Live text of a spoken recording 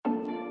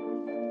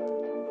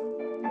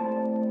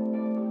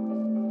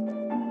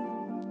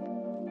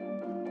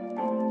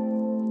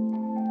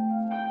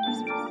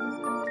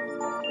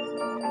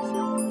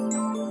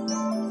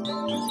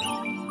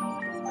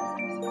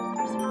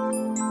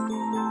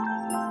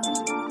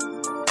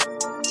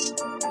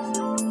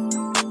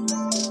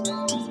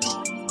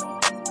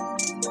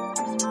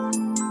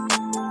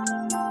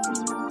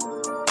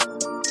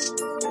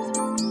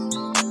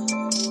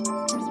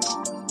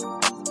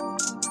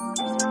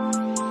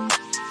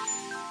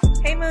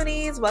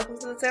Moonies! Welcome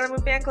to the Sailor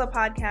Moon Fan Club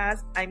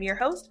podcast. I'm your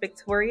host,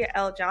 Victoria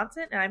L.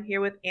 Johnson, and I'm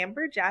here with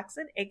Amber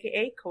Jackson,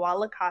 aka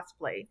Koala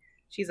Cosplay.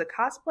 She's a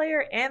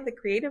cosplayer and the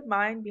creative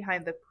mind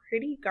behind the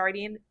Pretty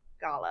Guardian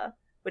Gala,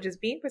 which is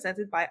being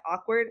presented by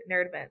Awkward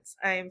Nerd Events.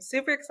 I'm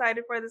super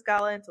excited for this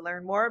gala and to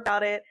learn more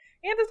about it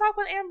and to talk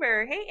with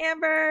Amber. Hey,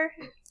 Amber!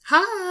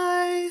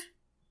 Hi!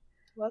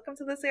 Welcome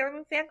to the Sailor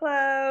Moon Fan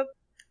Club.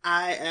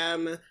 I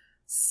am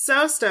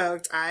so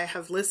stoked. I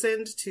have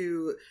listened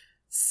to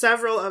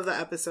several of the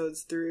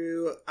episodes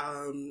through.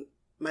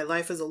 My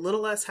life is a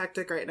little less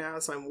hectic right now,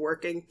 so I'm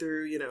working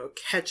through,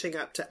 catching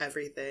up to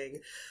everything.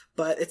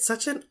 But it's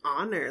such an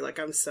honor. Like,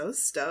 I'm so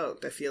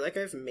stoked. I feel like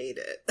I've made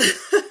it.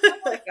 Oh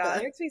my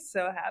god, it makes me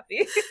so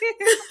happy.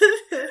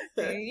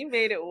 You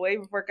made it way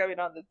before coming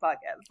on this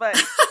podcast,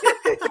 but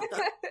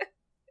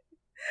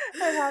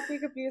I'm happy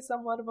it could be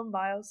somewhat of a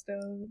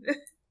milestone.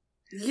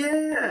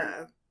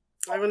 Yeah.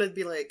 I want to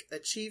be like,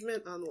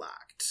 achievement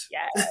unlocked.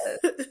 Yes.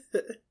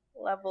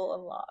 Level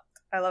unlocked.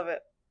 I love it.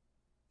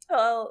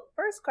 Well,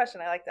 first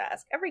question I like to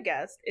ask every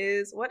guest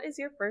is, what is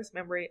your first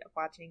memory of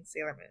watching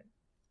Sailor Moon?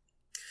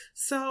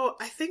 So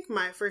I think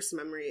my first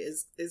memory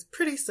is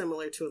pretty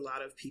similar to a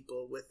lot of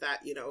people with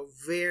that,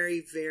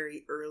 very,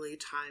 very early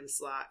time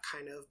slot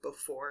kind of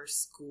before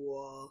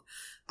school.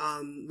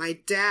 My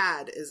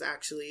dad is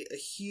actually a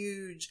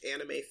huge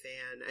anime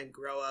fan and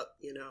grew up,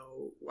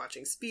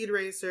 watching Speed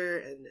Racer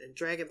and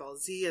Dragon Ball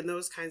Z and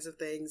those kinds of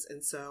things.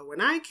 And so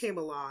when I came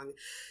along,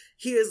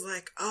 he was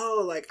like,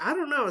 I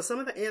don't know, some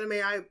of the anime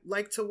I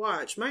like to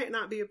watch might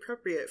not be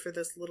appropriate for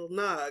this little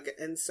nug.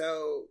 And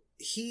so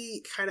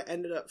he kind of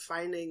ended up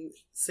finding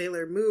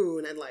Sailor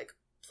Moon and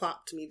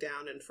plopped me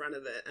down in front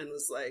of it and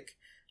was like,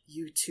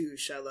 you too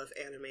shall love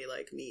anime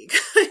like me,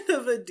 kind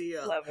of a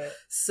deal. Love it.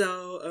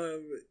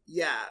 So,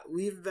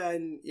 we've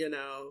been,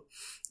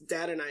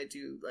 Dad and I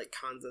do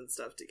cons and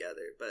stuff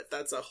together, but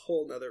that's a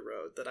whole nother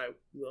road that I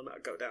will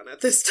not go down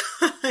at this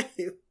time.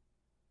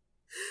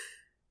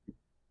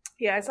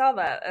 Yeah, I saw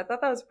that. I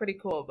thought that was pretty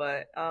cool,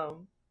 but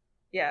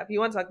if you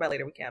want to talk about it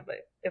later, we can,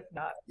 but if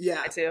not,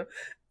 yeah, I too.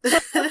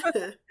 That's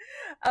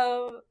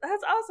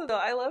awesome though.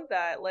 I love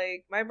that.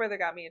 My brother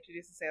got me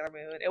introduced to Sailor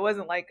Moon. It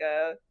wasn't like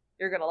a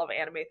you're gonna love an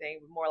anime thing,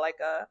 but more like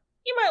a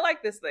you might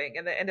like this thing,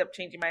 and then end up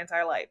changing my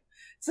entire life.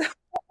 So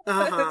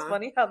it's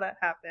funny how that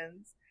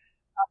happens.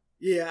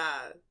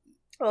 Yeah.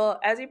 Well,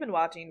 as you've been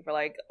watching for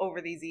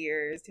over these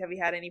years, have you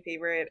had any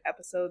favorite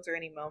episodes or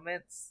any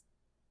moments?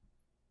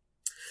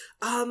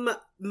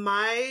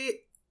 My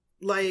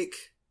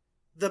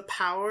The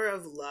Power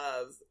of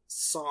Love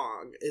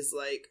song is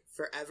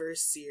forever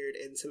seared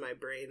into my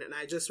brain, and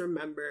I just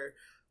remember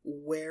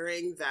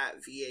wearing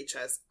that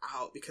VHS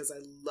out because I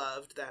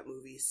loved that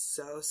movie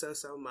so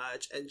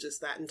much, and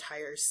just that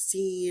entire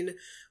scene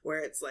where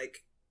it's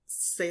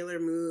Sailor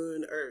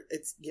Moon, or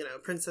it's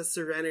Princess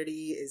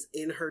Serenity is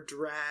in her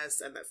dress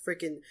and that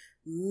freaking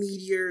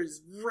meteor is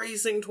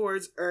racing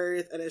towards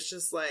Earth, and it's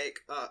just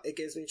it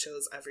gives me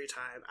chills every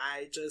time.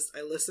 I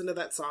listen to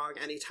that song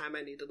anytime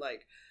I need to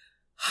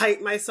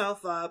hype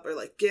myself up or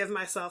give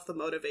myself the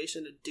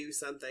motivation to do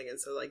something. And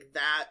so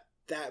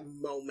that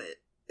moment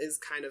is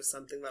kind of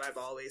something that I've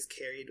always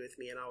carried with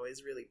me and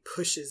always really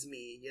pushes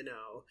me,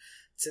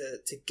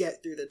 to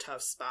get through the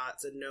tough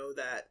spots and know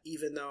that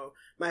even though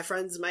my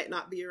friends might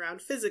not be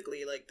around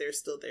physically, they're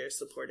still there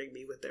supporting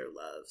me with their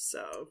love.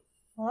 So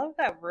I love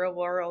that real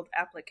world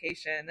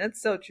application.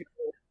 That's so true.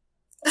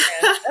 Yeah,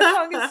 that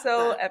song is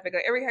so epic.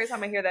 Every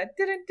time I hear that,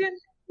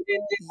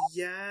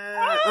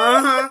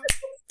 yeah,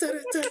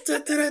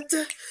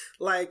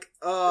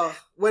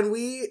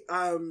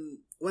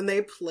 when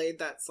they played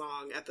that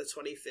song at the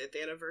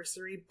 25th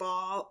anniversary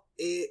ball,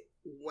 it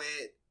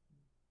went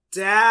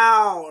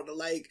down,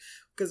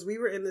 because we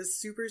were in this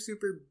super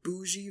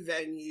bougie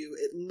venue.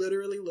 It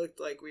literally looked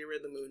like we were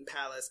in the Moon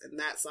Palace, and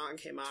that song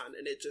came on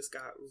and it just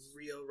got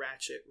real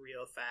ratchet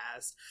real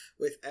fast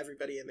with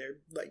everybody in their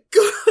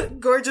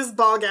gorgeous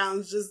ball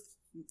gowns just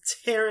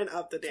tearing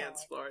up the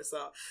dance floor.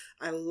 So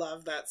I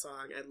love that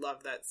song. I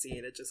love that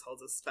scene. It just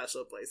holds a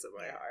special place in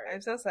my heart.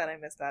 I'm so sad I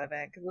missed that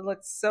event because it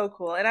looked so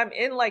cool. And I'm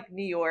in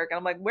New York, and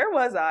I'm like, where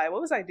was I?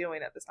 What was I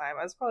doing at this time?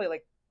 I was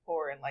probably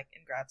 4 and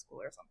in grad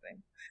school or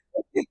something.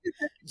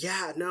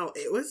 Yeah, no,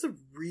 it was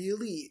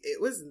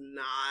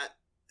not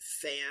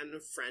fan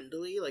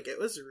friendly. It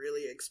was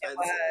really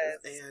expensive.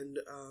 And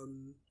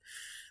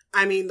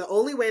I mean, the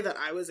only way that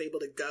I was able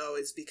to go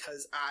is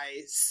because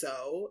I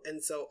sew,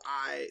 and so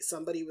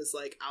somebody was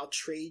like, I'll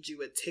trade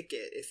you a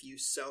ticket if you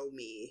sew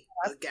me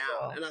a gown.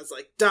 Cool. And I was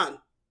like, done.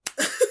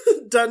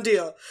 Done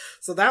deal.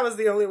 So that was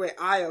the only way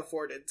I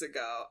afforded to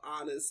go,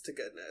 honest to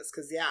goodness.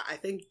 Because I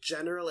think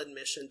general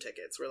admission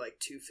tickets were $250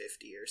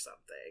 or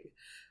something,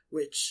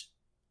 which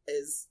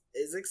is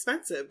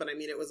expensive, but I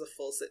mean, it was a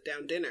full sit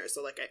down dinner,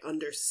 so I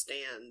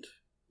understand,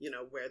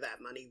 where that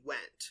money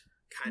went.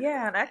 And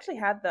I actually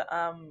had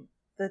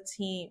the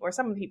team, or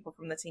some of the people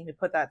from the team who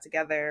put that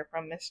together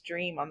from Miss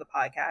Dream on the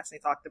podcast, and they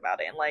talked about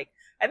it, and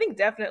I think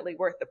definitely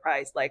worth the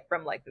price,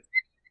 from the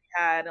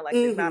had and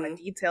the amount of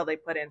detail they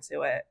put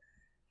into it.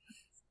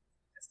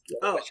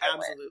 Oh, wish I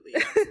absolutely,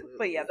 went. absolutely.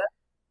 But yeah,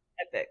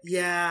 that's epic.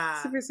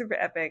 Yeah. Super, super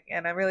epic.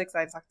 And I'm really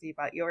excited to talk to you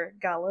about your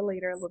gala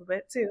later a little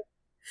bit too.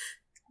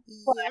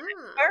 But Yeah.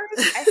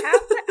 first, I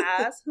have to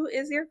ask, who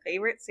is your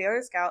favorite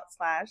Sailor Scout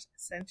 /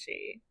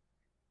 Senshi?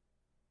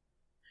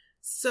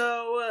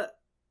 So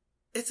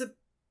it's a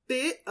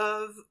bit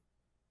of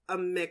a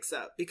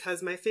mix-up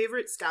because my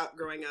favorite scout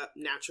growing up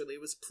naturally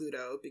was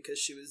Pluto, because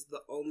she was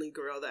the only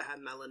girl that had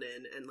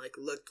melanin and like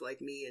looked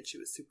like me, and she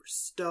was super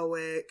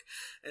stoic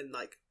and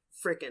like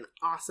freaking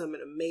awesome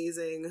and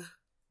amazing.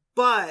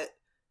 But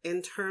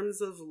in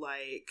terms of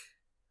like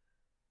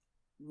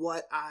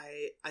what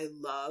I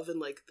love and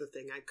like the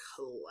thing I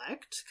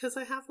collect, because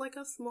I have like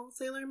a small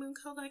Sailor Moon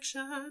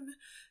collection,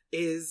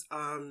 is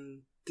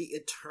the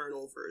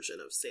eternal version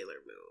of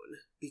Sailor Moon,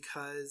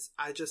 because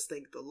I just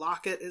think the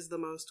locket is the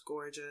most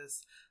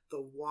gorgeous,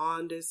 the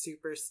wand is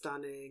super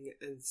stunning,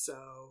 and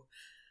so,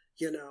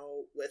 you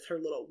know, with her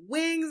little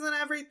wings and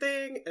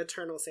everything,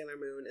 Eternal Sailor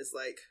Moon is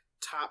like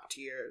top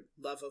tier,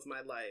 love of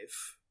my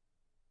life.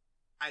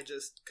 I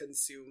just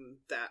consume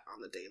that on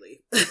the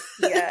daily.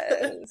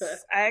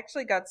 Yes. I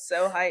actually got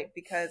so hyped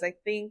because I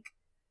think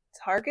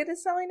Target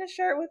is selling a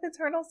shirt with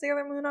Eternal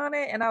Sailor Moon on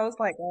it, and I was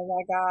like, oh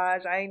my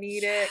gosh, I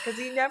need it, because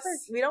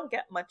we don't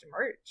get much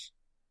merch.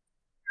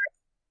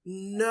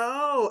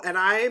 No, and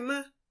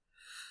I'm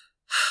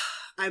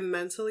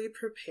mentally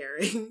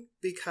preparing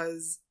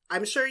because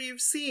I'm sure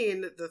you've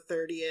seen the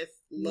 30th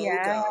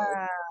logo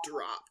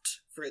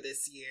dropped for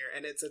this year,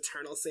 and it's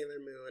Eternal Sailor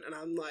Moon, and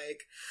I'm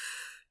like,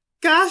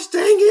 gosh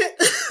dang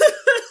it.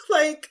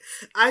 Like,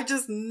 I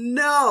just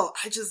know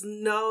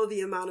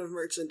the amount of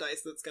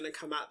merchandise that's going to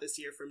come out this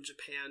year from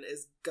Japan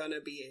is going to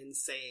be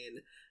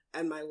insane,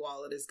 and my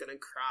wallet is going to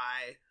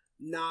cry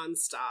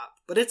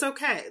nonstop. But it's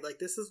okay. Like,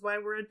 this is why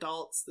we're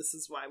adults. This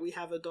is why we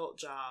have adult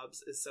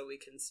jobs, is so we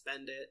can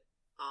spend it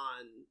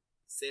on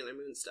Sailor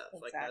Moon stuff.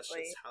 Exactly. Like, that's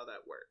just how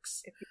that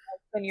works. If you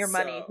don't spend your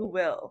money, who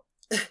will?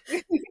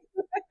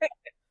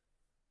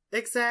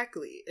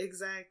 Exactly.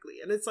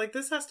 And it's like,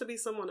 this has to be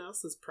someone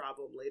else's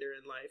problem later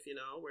in life, you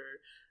know,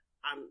 where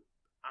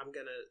I'm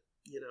gonna,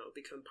 you know,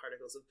 become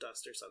particles of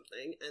dust or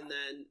something, and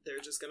then they're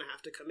just gonna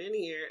have to come in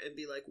here and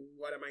be like,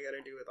 what am I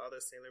gonna do with all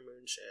this Sailor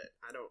Moon shit?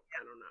 I don't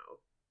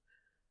know.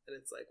 And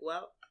it's like,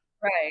 well,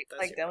 right,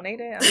 like, donate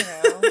it.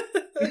 I don't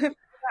know.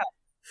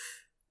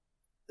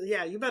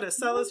 Yeah, you better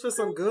sell this for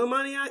some good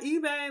money on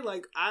eBay.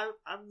 Like,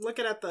 I'm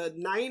looking at the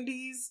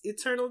 90s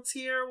Eternal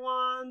Tier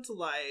wand.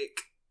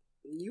 Like,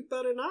 you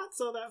better not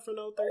sell that for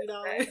no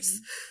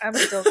 $30. I'm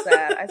still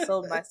sad. I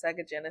sold my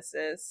Sega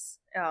Genesis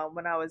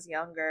when I was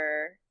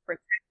younger for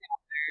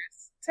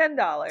 $10.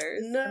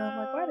 No. And I'm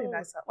like, why did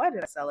I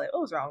sell it?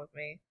 What was wrong with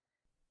me?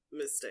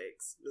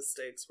 Mistakes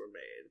were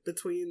made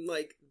between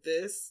like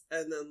this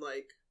and then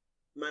like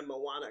my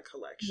Moana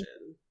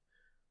collection.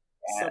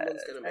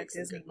 Someone's gonna make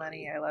some Disney good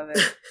money. I love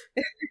it.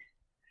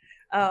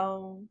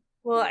 Well,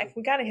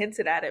 we kind of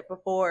hinted at it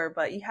before,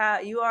 but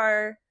you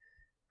are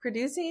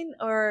producing,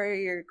 or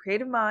your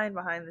creative mind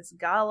behind this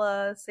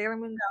gala, Sailor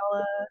Moon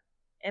Gala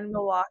in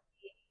Milwaukee.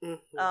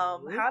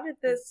 Mm-hmm. How did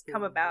this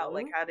come about?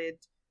 Like, how did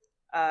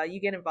you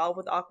get involved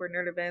with Awkward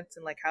Nerd Events,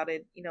 and like, how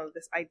did, you know,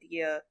 this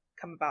idea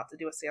come about to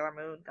do a Sailor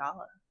Moon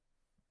Gala?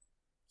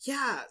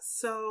 Yeah,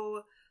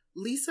 so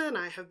Lisa and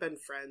I have been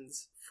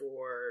friends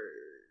for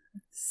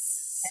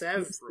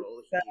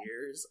several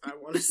years, I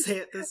want to say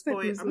at this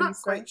point. I'm not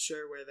quite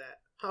sure where that...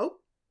 Oh?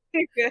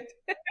 Good.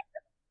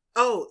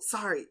 Oh,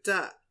 sorry,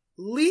 duh.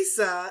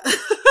 Lisa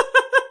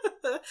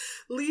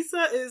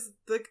is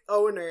the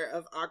owner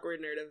of Awkward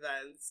Nerd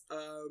Events.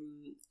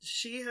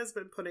 She has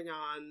been putting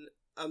on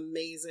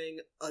amazing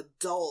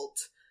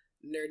adult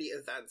nerdy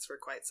events for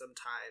quite some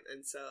time,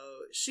 and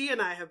so she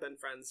and I have been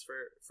friends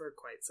for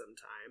quite some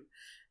time.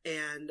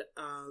 And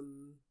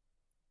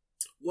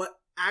what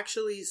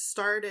actually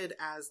started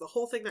as the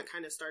whole thing that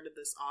kind of started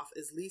this off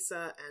is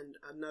Lisa and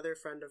another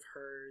friend of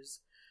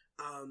hers.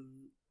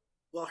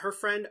 Well, her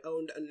friend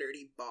owned a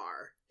nerdy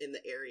bar in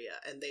the area,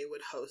 and they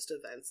would host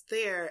events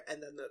there,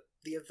 and then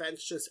the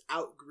events just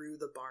outgrew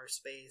the bar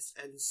space,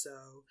 and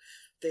so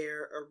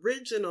their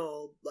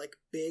original, like,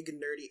 big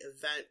nerdy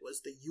event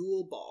was the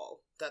Yule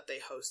Ball that they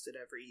hosted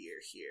every year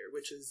here,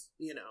 which is,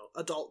 you know,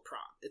 adult prom.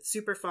 It's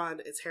super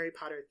fun. It's Harry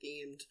Potter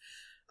themed.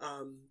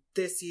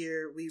 This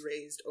year we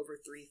raised over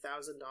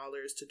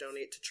 $3,000 to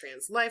donate to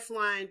Trans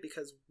Lifeline,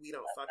 because we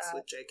don't fucks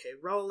with J.K.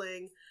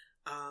 Rowling.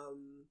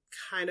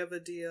 Kind of a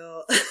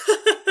deal.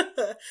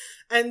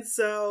 And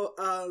so,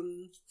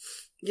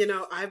 you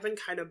know, I've been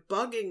kind of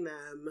bugging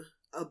them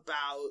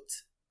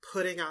about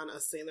putting on a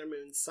Sailor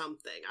Moon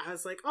something. I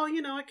was like, oh,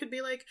 you know, it could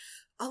be like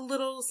a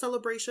little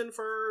celebration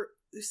for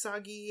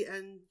Usagi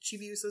and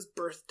Chibiusa's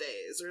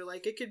birthdays, or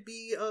like it could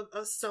be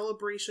a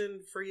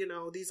celebration for, you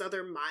know, these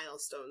other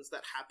milestones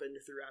that happened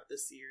throughout the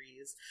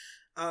series.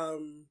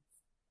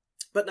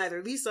 But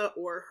neither Lisa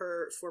or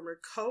her former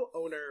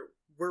co-owner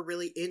were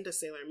really into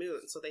Sailor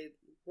Moon, so they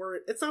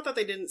weren't... It's not that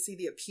they didn't see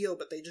the appeal,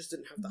 but they just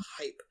didn't have the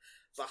hype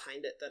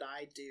behind it that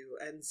I do.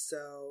 And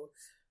so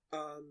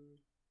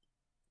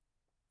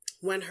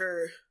when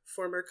her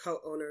former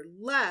co-owner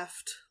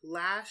left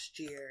last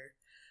year,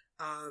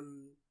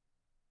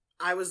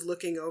 I was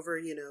looking over,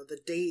 you know, the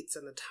dates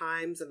and the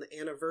times and the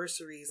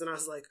anniversaries, and I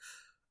was like,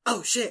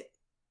 oh shit,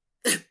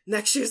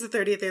 next year's the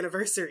 30th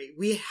anniversary.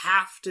 We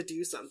have to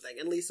do something.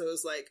 And Lisa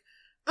was like,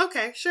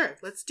 okay, sure,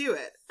 let's do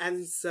it.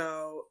 And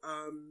so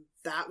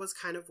that was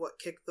kind of what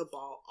kicked the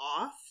ball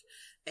off.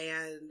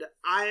 And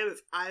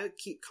I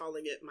keep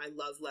calling it my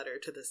love letter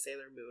to the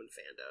Sailor Moon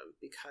fandom,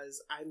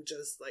 because I'm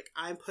just like,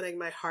 I'm putting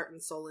my heart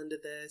and soul into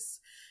this,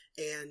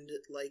 and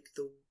like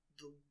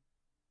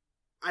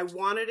I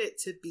wanted it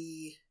to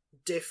be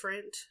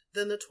different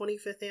than the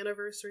 25th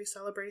anniversary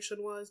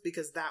celebration was,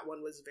 because that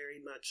one was very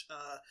much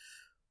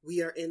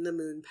we are in the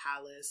Moon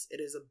Palace.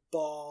 It is a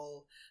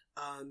ball.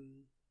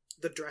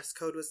 The dress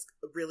code was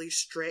really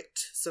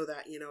strict so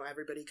that, you know,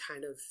 everybody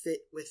kind of fit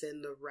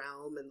within the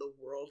realm and the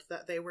world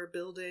that they were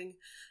building.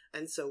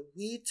 And so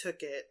we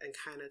took it and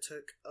kind of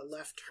took a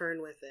left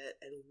turn with it,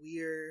 and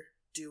we're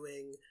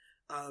doing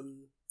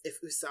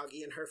if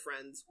Usagi and her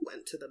friends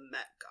went to the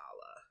Met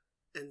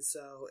Gala. And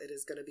so it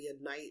is going to be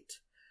a night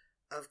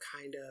of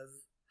kind of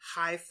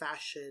high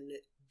fashion,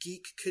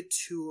 geek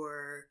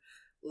couture,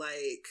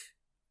 like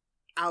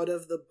out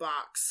of the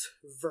box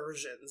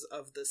versions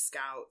of the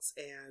Scouts.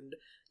 And,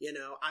 you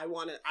know,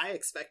 I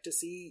expect to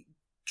see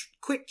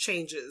quick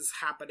changes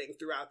happening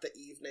throughout the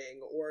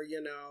evening, or,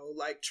 you know,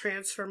 like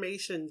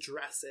transformation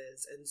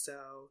dresses. And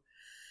so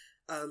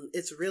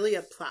it's really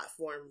a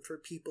platform for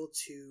people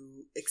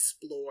to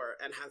explore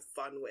and have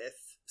fun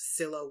with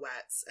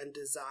silhouettes and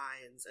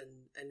designs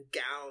and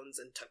gowns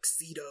and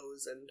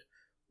tuxedos and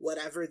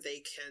whatever they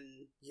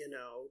can, you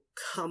know,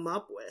 come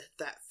up with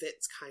that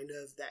fits kind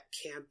of that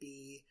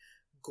campy,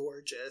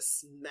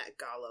 gorgeous Met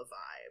Gala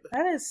vibe.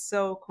 That is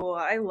so cool.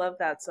 I love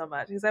that so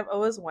much, because I've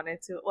always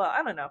wanted to, well,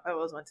 I don't know if I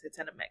always wanted to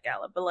attend a Met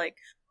Gala, but like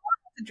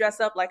to dress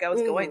up like I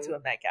was going to a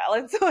Met Gala.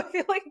 And so I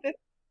feel like this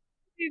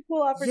would be a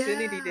cool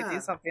opportunity to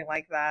do something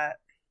like that.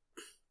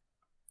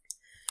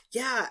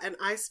 Yeah, and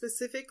I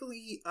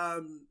specifically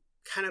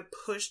kind of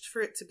pushed for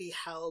it to be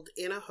held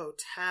in a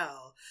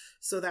hotel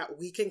so that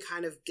we can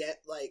kind of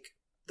get like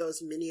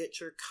those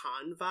miniature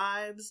con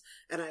vibes.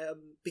 And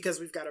because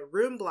we've got a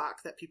room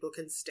block that people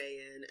can stay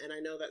in, and I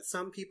know that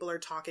some people are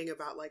talking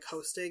about like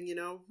hosting, you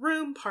know,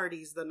 room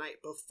parties the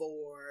night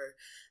before,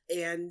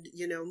 and,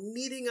 you know,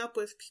 meeting up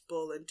with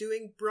people and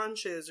doing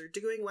brunches or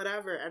doing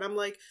whatever. And I'm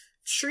like,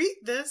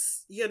 treat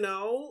this, you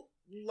know,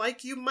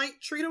 like you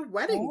might treat a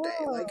wedding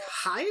day. Like,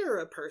 hire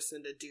a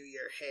person to do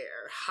your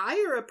hair,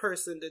 hire a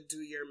person to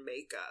do your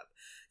makeup,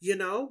 you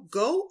know,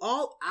 go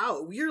all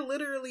out. We're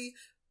literally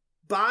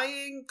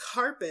buying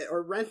carpet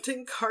or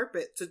renting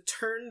carpet to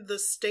turn the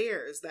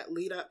stairs that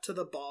lead up to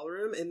the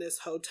ballroom in this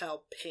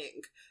hotel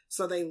pink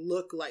so they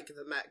look like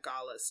the Met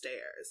Gala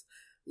stairs.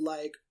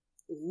 Like,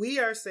 we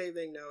are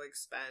saving no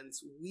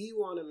expense. We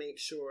want to make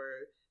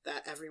sure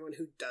that everyone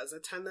who does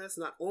attend this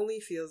not only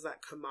feels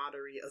that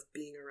camaraderie of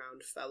being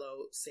around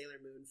fellow Sailor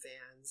Moon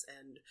fans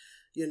and,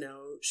 you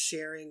know,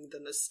 sharing the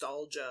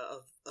nostalgia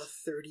of a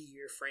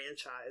 30-year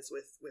franchise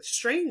with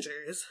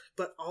strangers,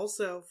 but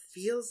also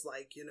feels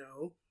like, you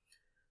know,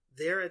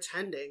 they're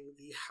attending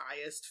the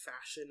highest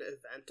fashion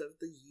event of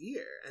the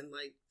year, and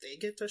like they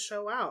get to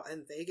show out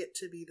and they get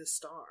to be the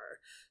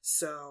star.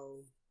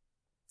 So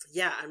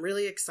yeah, I'm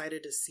really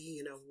excited to see,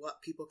 you know,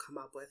 what people come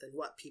up with and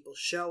what people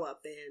show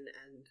up in,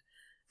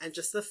 and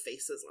just the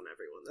faces on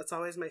everyone. That's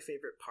always my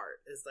favorite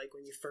part, is like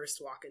when you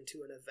first walk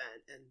into an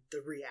event and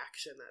the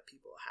reaction that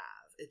people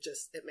have.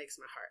 It makes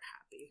my heart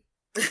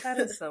happy. That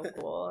is so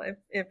cool.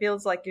 It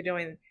feels like you're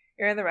in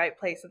the right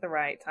place at the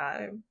right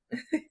time.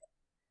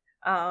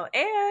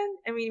 And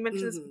I mean, you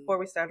mentioned this before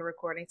we started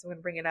recording, so I'm going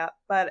to bring it up,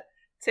 but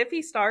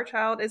Tiffy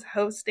Starchild is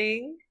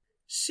hosting.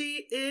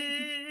 She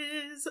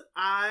is.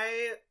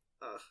 I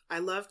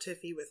love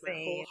Tiffy with my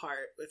whole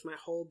heart, with my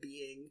whole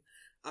being.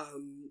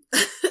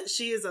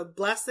 She is a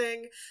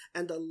blessing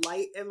and a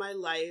light in my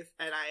life,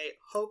 and I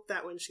hope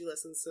that when she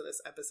listens to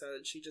this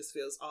episode, she just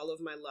feels all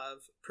of my love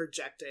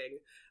projecting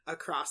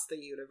across the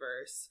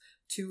universe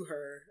to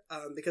her,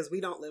 because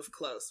we don't live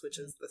close, which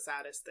is the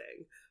saddest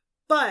thing.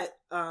 But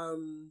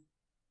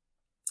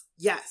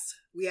yes,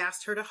 we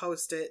asked her to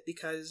host it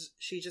because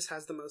she just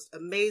has the most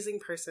amazing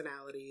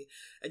personality,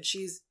 and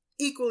she's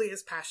equally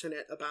as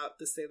passionate about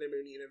the Sailor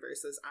Moon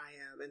universe as I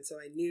am, and so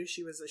I knew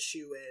she was a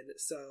shoo-in.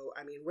 So,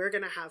 I mean, we're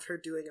gonna have her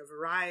doing a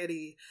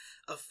variety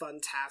of fun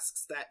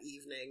tasks that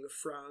evening,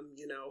 from,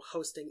 you know,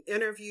 hosting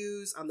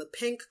interviews on the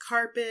pink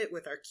carpet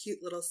with our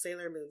cute little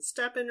Sailor Moon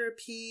step and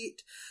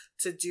repeat,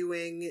 to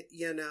doing,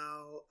 you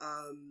know,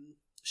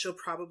 she'll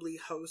probably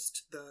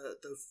host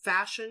the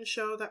fashion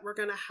show that we're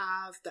gonna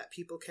have, that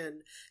people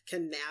can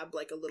nab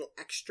like a little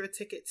extra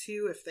ticket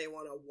to if they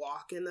want to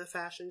walk in the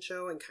fashion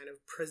show and kind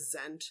of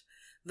present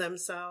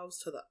themselves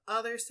to the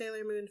other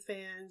Sailor Moon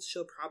fans.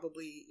 She'll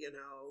probably, you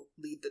know,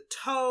 lead the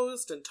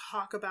toast and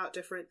talk about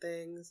different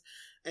things.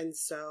 And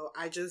so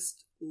I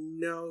just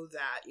know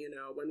that, you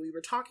know, when we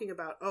were talking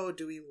about, oh,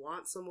 do we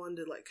want someone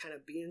to like kind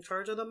of be in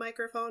charge of the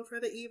microphone for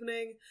the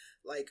evening?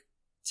 Like,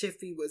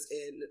 Tiffy was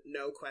in,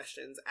 no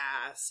questions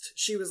asked.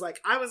 She was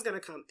like, I was gonna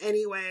come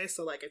anyway,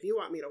 so like if you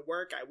want me to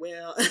work, I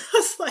will. And I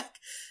was like,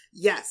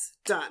 yes,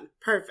 done.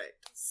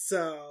 Perfect.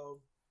 So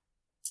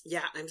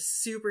yeah, I'm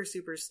super,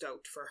 super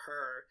stoked for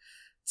her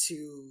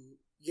to,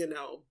 you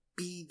know,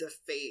 be the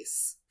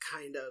face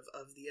kind of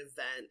the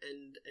event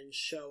and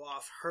show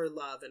off her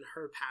love and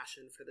her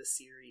passion for the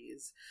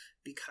series,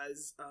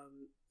 because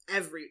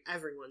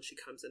everyone she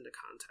comes into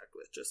contact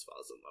with just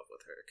falls in love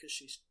with her because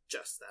she's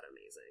just that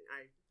amazing.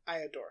 I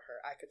adore her.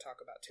 I could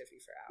talk about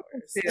Tiffy for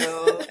hours.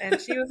 Too. And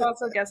she was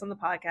also a guest on the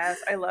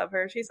podcast. I love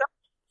her. She's so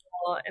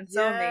cool and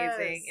so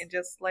amazing and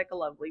just like a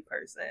lovely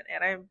person.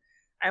 And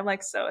I'm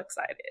like so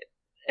excited.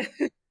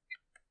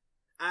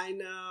 I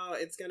know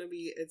it's gonna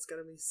be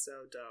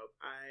so dope.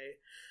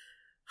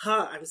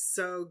 I'm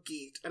so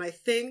geeked, and I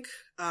think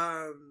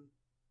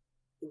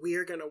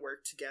we're gonna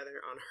work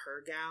together on her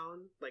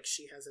gown. Like,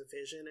 she has a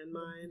vision in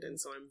mind, and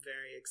so I'm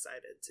very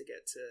excited to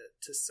get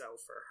to sew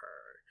for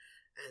her,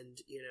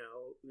 and you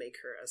know, make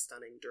her a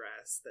stunning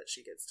dress that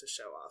she gets to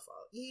show off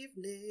all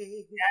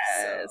evening.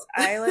 Yes, so.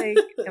 I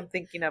am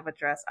thinking of a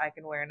dress I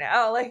can wear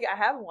now. Like, I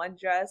have one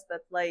dress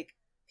that's like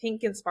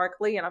pink and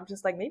sparkly, and I'm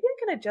just like, maybe I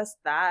can adjust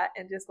that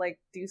and just like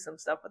do some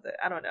stuff with it.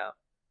 I don't know.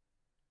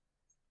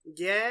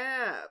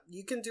 Yeah,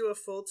 you can do a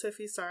full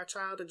Tiffy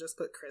Starchild and just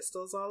put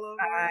crystals all over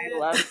it. I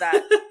love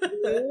that.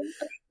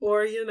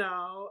 Or, you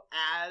know,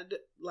 add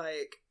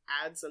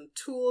some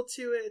tulle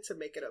to it to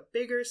make it a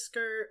bigger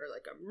skirt, or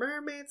like a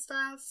mermaid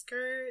style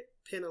skirt,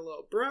 pin a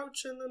little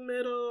brooch in the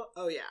middle.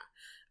 Oh yeah.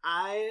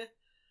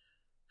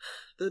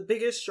 The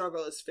biggest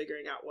struggle is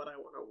figuring out what I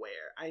want to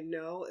wear. I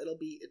know it'll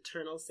be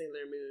Eternal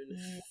Sailor Moon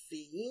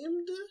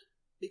themed,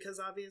 because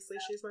obviously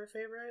she's my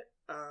favorite.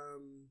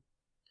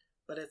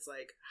 But it's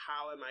like,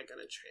 how am I going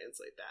to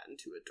translate that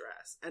into a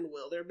dress? And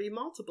will there be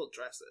multiple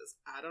dresses?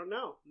 I don't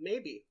know.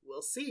 Maybe.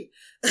 We'll see.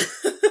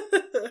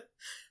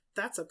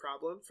 That's a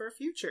problem for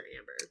future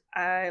Amber.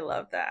 I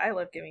love that. I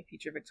love giving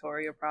future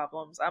Victoria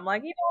problems. I'm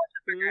like, you know what?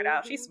 She'll figure it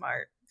out. She's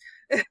smart.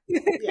 Yeah,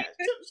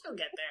 she'll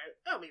get there.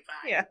 It'll be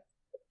fine. Yeah.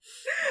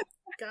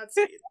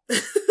 Godspeed.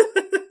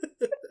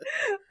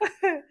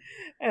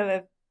 And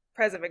then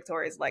present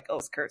Victoria is like, oh,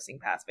 it's cursing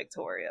past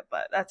Victoria,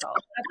 but that's all.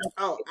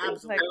 Oh,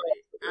 absolutely.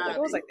 Like,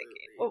 what was I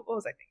thinking? What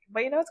was I thinking?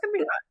 But you know, it's gonna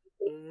be fun.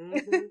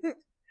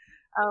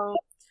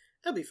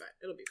 It'll be fine.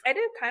 It'll be fine. I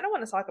did kind of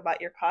want to talk about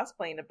your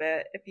cosplaying a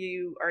bit, if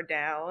you are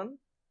down.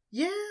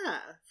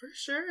 Yeah, for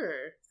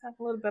sure. Talk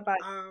a little bit about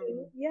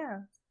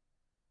yeah.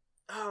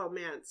 Oh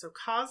man, so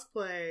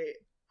cosplay.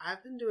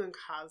 I've been doing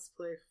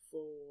cosplay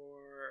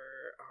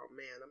for. Oh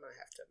man, I'm gonna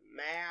have to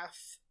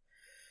math.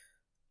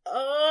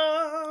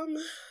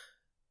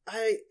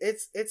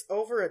 It's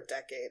over a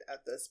decade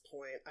at this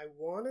point. I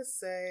want to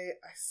say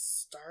I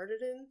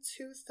started in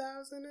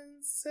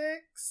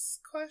 2006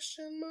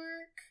 question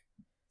mark.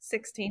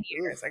 16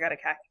 years. Oof. I got a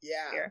calculator.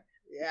 Yeah.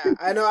 Yeah,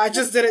 I know. I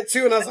just did it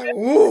too, and I was like,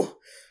 "Ooh,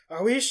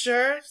 are we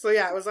sure?" So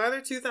yeah, it was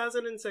either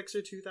 2006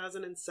 or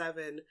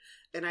 2007,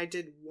 and I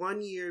did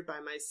 1 year by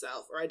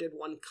myself, or I did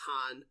one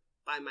con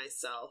by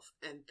myself,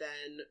 and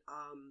then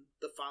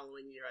the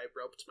following year I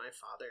roped my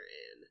father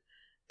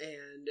in,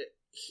 and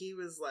he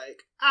was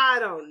like, I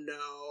don't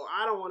know,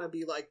 I don't want to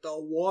be like the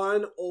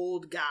one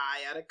old guy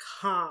at a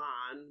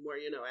con where,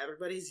 you know,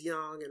 everybody's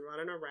young and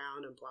running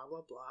around and blah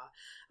blah blah.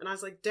 And I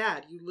was like,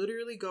 Dad, you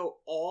literally go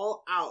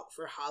all out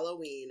for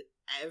Halloween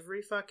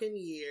every fucking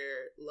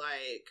year.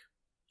 Like,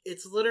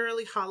 it's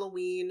literally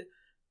Halloween,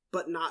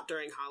 but not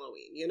during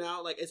Halloween, you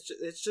know? Like,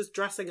 it's just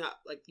dressing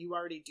up. Like, you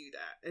already do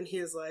that. And he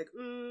was like,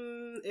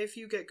 if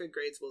you get good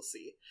grades, we'll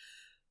see.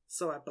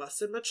 So I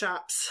busted my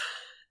chops,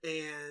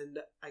 and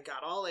I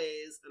got all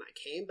A's, and I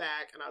came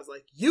back, and I was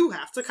like, you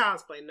have to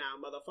cosplay now,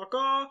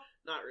 motherfucker!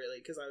 Not really,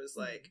 because I was,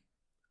 like,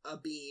 a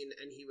bean,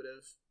 and he would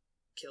have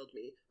killed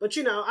me. But,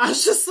 you know, I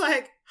was just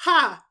like,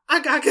 ha! I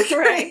got good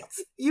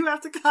grades! You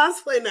have to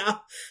cosplay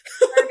now!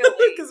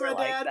 Because my dad...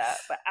 Like that,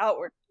 but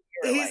outward...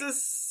 He's a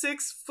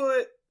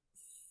 6'5",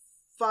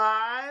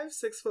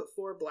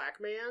 6'4" black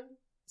man.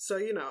 So,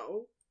 you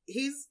know,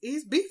 he's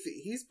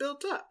beefy. He's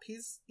built up.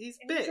 He's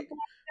big.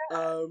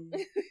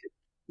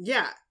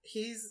 Yeah,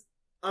 he's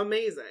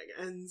amazing.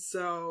 And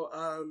so,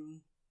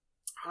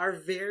 our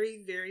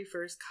very, very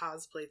first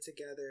cosplay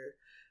together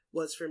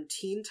was from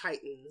Teen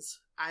Titans.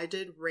 I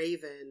did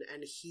Raven,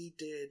 and he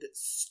did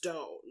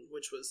Stone,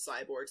 which was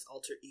Cyborg's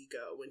alter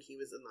ego when he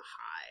was in the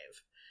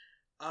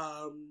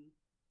Hive.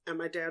 And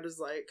my dad was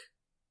like,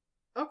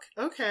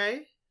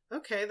 okay,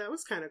 that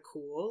was kind of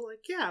cool.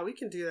 Like, yeah, we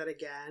can do that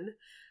again.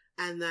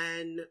 And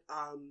then,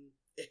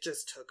 it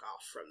just took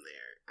off from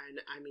there.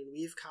 And I mean,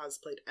 we've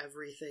cosplayed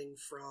everything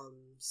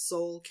from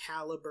Soul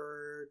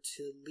Calibur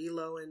to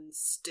Lilo and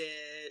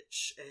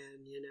Stitch,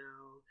 and, you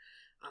know,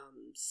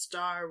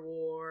 Star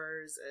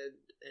Wars,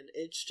 and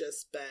it's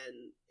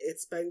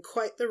been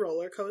quite the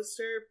roller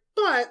coaster,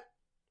 but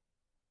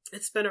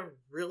it's been a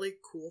really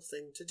cool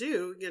thing to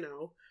do, you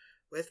know,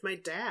 with my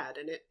dad,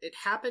 and it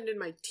happened in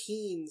my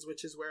teens,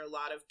 which is where a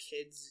lot of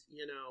kids,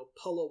 you know,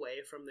 pull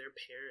away from their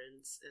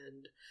parents.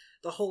 And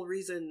the whole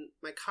reason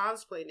my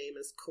cosplay name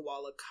is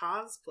Koala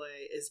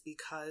Cosplay is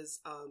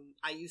because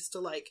I used to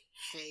like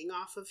hang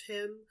off of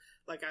him.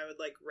 Like I would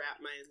like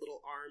wrap my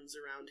little arms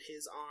around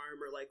his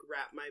arm, or like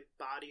wrap my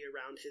body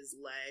around his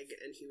leg,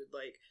 and he would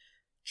like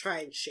try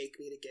and shake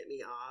me to get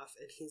me off.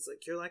 And he's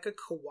like, "You're like a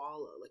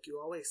koala, like you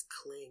always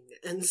cling."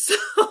 And so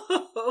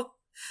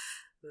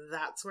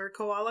that's where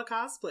Koala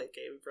Cosplay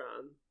came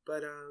from.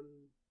 But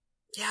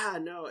yeah,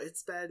 no,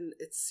 it's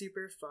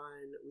super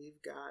fun.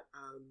 We've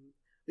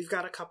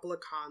got a couple of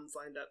cons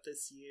lined up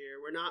this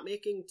year. We're not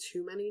making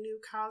too many new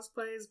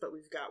cosplays, but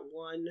we've got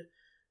one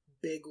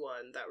big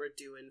one that we're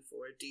doing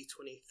for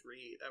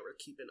D23 that we're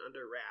keeping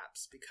under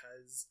wraps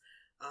because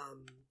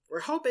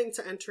we're hoping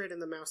to enter it in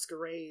the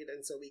Masquerade,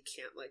 and so we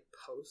can't like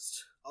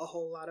post a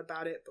whole lot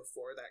about it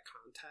before that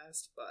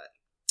contest, but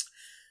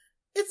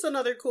it's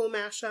another cool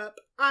mashup.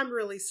 I'm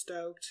really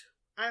stoked.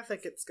 I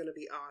think it's gonna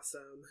be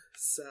awesome.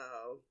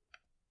 So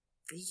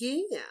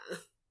yeah.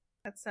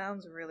 That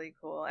sounds really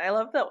cool. I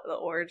love the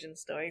origin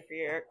story for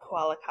your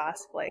koala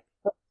cosplay.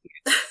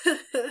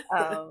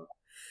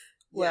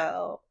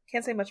 Well,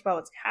 can't say much about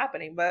what's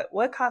happening, but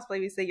what cosplay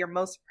would you say you're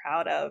most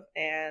proud of?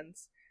 And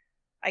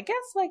I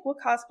guess, like, what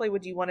cosplay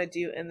would you want to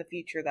do in the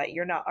future that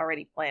you're not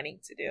already planning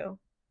to do?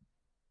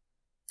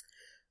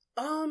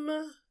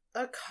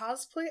 A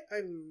cosplay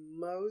I'm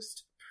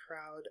most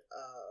proud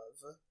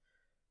of.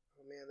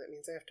 Oh man, that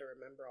means I have to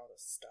remember all the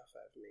stuff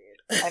I've made.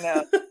 I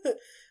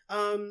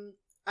know.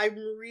 I'm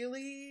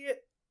really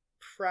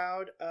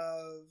proud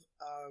of,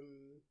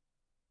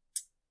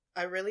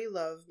 I really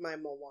love my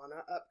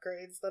Moana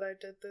upgrades that I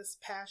did this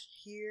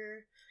past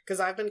year,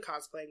 because I've been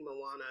cosplaying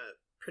Moana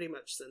pretty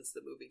much since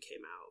the movie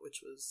came out,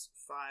 which was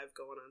 5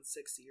 going on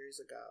 6 years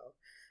ago.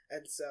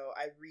 And so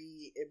I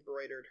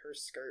re-embroidered her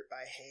skirt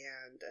by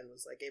hand and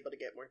was like able to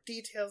get more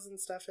details and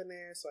stuff in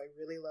there, so I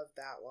really love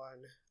that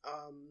one.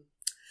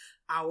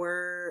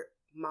 Our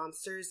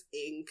Monsters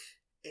Inc.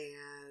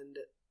 and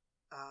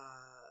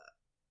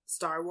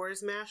Star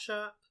Wars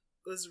mashup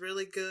was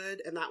really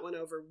good, and that went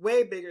over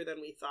way bigger than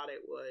we thought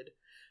it would.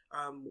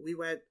 We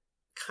went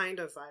kind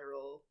of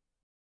viral.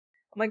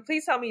 I'm like,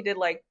 please tell me you did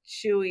like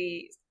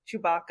Chewie,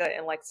 Chewbacca,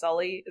 and like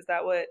Sully. Is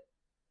that what?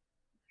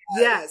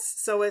 Yes,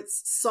 so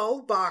it's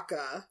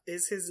Sulbaka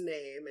is his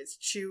name. It's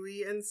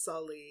Chewie and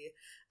Sully,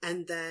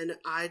 and then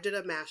I did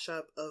a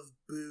mashup of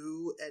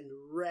Boo and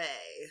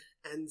Rey,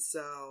 and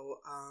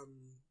so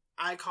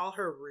I call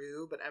her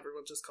Rue, but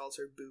everyone just calls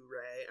her Boo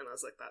Ray, and I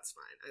was like, that's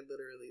fine. I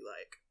literally,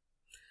 like,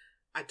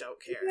 I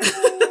don't care.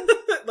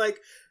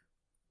 Like,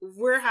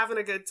 we're having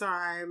a good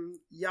time.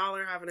 Y'all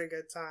are having a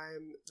good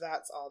time.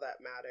 That's all that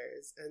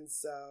matters. And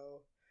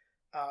so,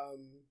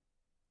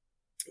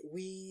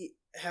 we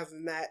have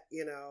met,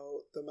 you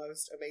know, the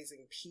most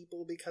amazing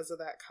people because of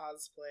that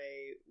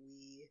cosplay.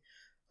 We,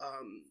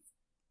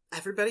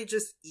 everybody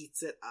just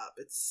eats it up.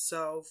 It's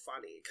so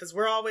funny because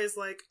we're always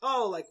like,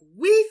 oh, like,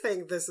 we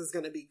think this is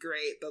going to be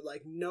great, but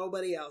like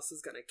nobody else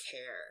is going to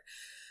care.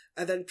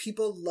 And then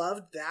people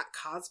loved that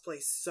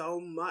cosplay so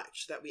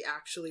much that we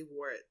actually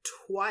wore it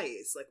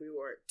twice. Like, we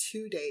wore it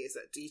 2 days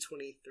at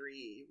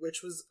D23,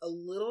 which was a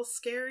little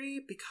scary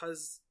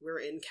because we're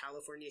in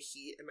California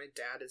heat and my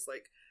dad is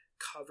like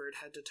covered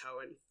head to toe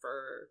in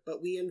fur.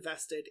 But we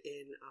invested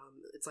in,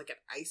 it's like an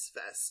ice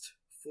vest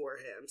for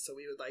him. So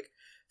we would like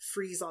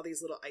freeze all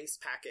these little ice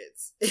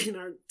packets in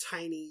our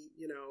tiny,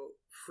 you know,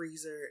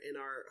 freezer in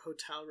our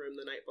hotel room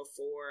the night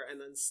before,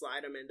 and then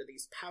slide them into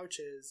these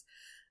pouches.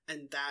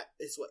 And that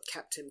is what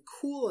kept him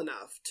cool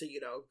enough to, you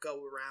know,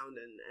 go around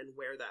and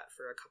wear that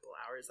for a couple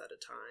hours at a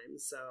time.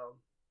 So,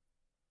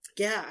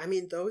 yeah, I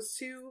mean, those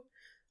two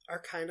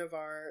are kind of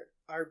our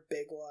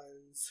big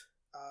ones.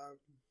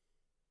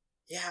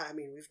 Yeah, I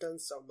mean, we've done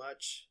so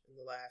much in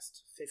the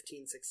last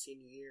 15,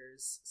 16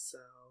 years. So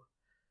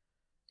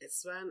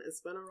it's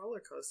been a roller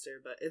coaster,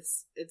 but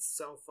it's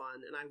so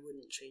fun, and I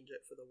wouldn't change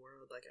it for the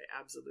world. Like, I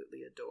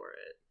absolutely adore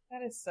it.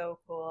 That is so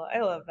cool.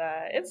 I love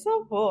that. It's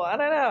so cool. I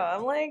don't know.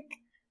 I'm like,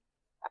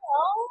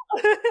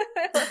 oh,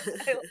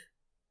 I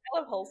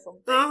love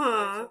wholesome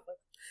things.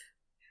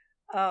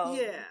 Uh-huh.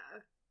 Yeah.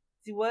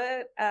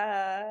 What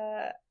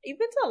you've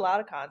been to a lot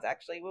of cons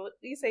actually. What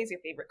do you say is your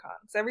favorite con?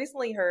 Because I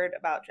recently heard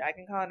about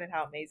Dragon Con and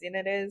how amazing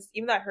it is.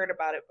 Even though I heard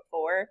about it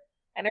before,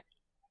 and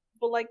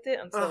people liked it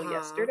until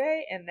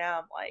yesterday, and now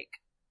I'm like,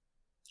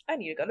 I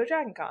need to go to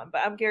Dragon Con.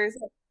 But I'm curious,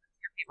 what's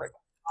your favorite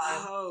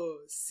con? Oh,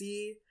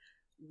 see,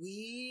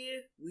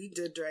 we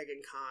did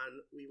Dragon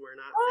Con. We were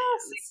not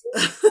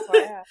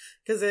fans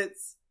because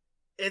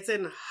it's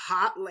in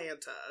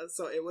Hotlanta,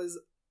 so it was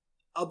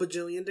a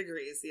bajillion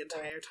degrees the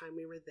entire time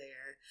we were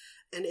there,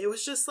 and it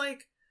was just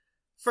like,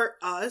 for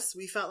us,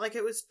 we felt like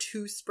it was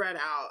too spread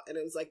out, and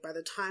it was like by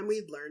the time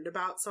we learned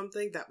about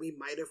something that we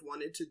might have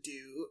wanted to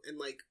do, and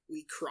like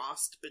we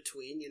crossed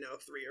between, you know,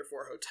 3 or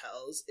 4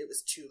 hotels, it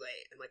was too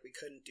late, and like we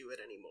couldn't do it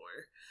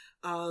anymore.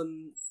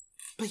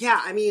 But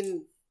yeah, I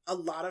mean, a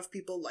lot of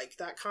people like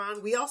that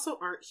con. We also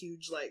aren't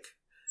huge like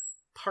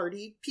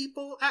party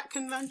people at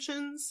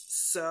conventions.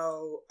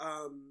 So,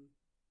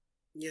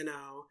 you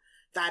know,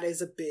 that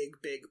is a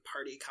big, big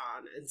party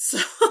con. And so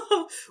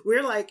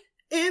we're like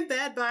in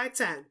bed by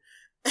 10.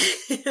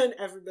 And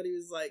everybody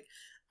was like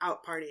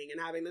out partying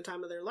and having the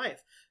time of their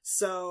life.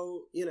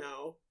 So, you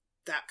know,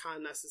 that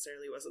con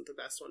necessarily wasn't the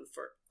best one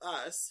for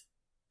us.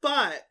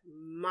 But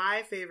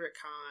my favorite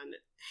con,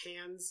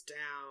 hands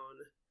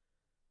down,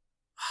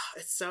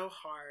 it's so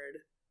hard.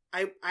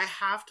 I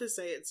have to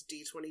say it's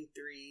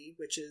D23,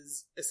 which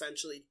is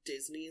essentially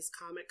Disney's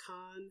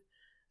Comic-Con.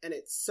 And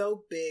it's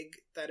so big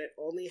that it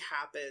only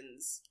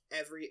happens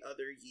every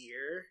other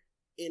year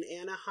in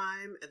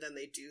Anaheim. And then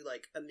they do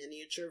like a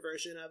miniature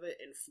version of it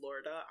in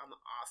Florida on the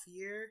off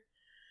year.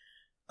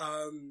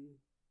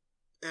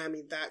 I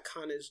mean, that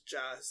con is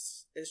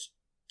just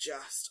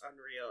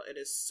unreal. It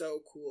is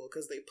so cool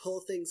because they pull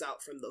things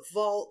out from the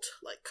vault,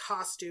 like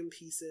costume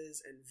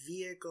pieces and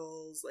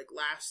vehicles. Like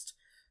last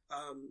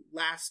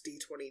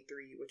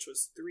D23, which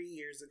was 3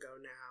 years ago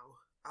now,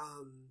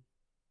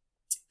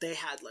 they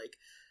had like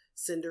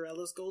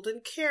Cinderella's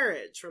Golden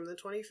Carriage from the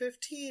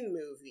 2015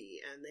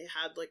 movie, and they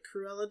had like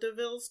Cruella de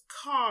Vil's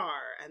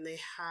car, and they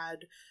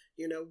had,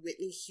 you know,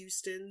 Whitney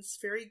Houston's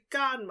fairy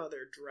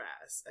godmother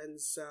dress. And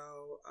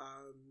so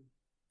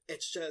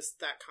it's just,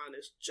 that con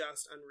is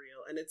just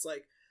unreal. And it's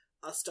like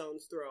a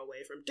stone's throw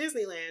away from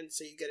Disneyland,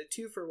 so you get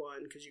a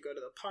 2-for-1 because you go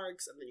to the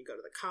parks and then you go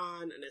to the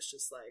con, and it's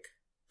just like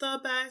the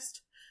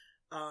best.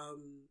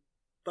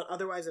 But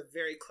otherwise a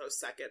very close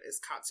second is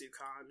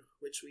KatsuCon,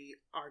 which we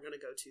are going to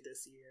go to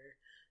this year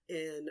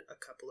in a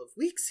couple of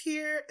weeks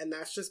here, and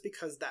that's just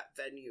because that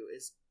venue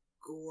is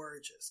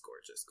gorgeous,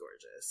 gorgeous,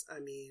 gorgeous. I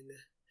mean,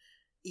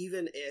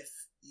 even if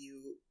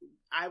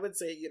I would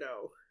say, you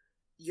know,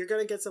 you're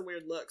gonna get some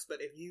weird looks,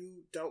 but if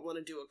you don't want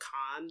to do a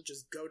con,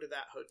 just go to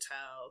that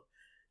hotel,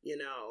 you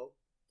know,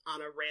 on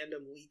a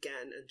random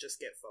weekend and just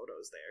get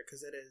photos there,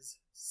 because it is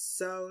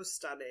so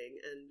stunning.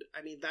 And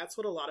I mean, that's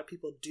what a lot of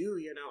people do,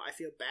 you know. I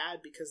feel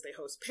bad because they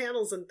host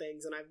panels and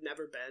things, and I've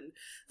never been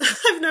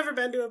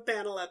to a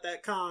panel at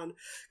that con,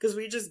 because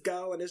we just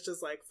go and it's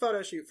just like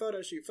photo shoot,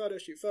 photo shoot, photo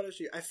shoot, photo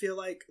shoot. I feel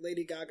like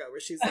Lady Gaga, where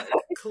she's like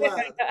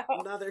club,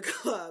 another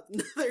club,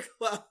 another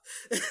club.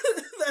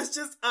 That's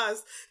just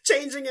us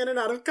changing in and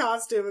out of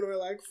costume, and we're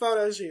like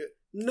photo shoot,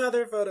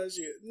 another photo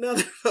shoot,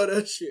 another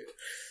photo shoot.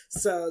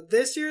 So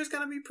this year is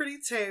going to be pretty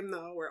tame,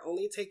 though. We're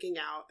only taking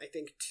out, I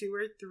think, 2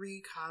 or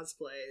 3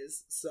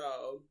 cosplays.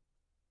 So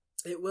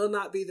it will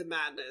not be the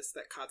madness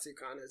that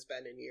KatsuCon has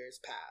been in years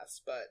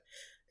past, but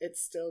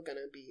it's still going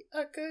to be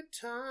a good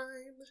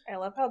time. I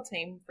love how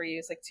tame for you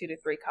is like 2 to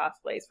 3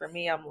 cosplays. For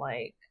me, I'm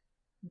like,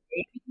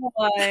 maybe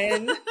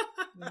 1,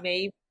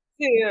 maybe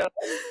 2.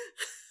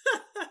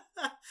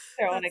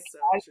 Throwing a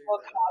casual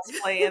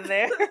cosplay in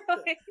there.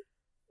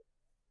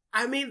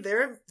 I mean,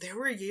 there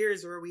were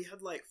years where we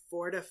had like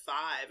 4 to 5,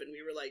 and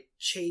we were like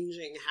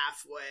changing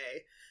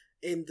halfway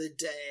in the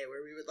day,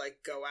 where we would like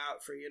go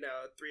out for, you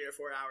know, 3 or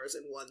 4 hours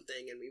in one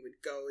thing, and we would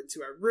go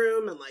into our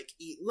room and like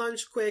eat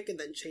lunch quick and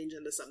then change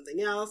into something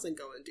else and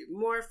go and do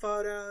more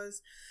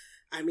photos.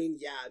 I mean,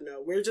 yeah,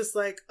 no, we're just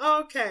like,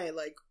 okay,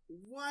 like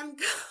 1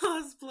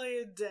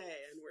 cosplay a day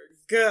and we're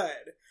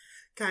good,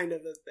 kind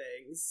of a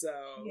thing.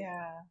 So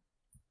yeah,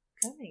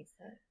 that makes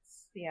sense.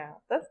 Yeah,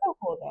 that's so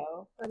cool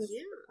though. That is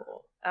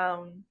cool.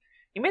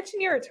 You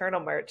mentioned your Eternal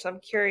merch. I'm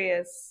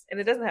curious,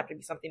 and it doesn't have to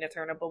be something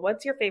Eternal, but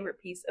what's your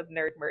favorite piece of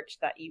nerd merch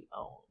that you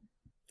own?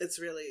 It's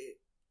really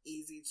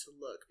easy to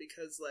look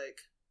because like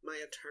my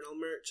Eternal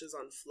merch is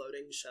on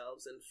floating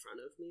shelves in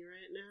front of me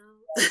right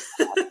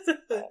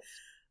now.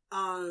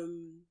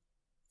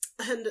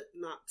 And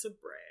not to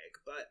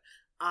brag, but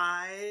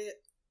I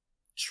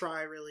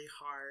try really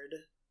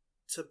hard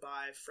to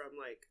buy from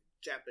like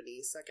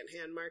Japanese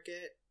secondhand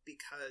market,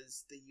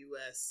 because the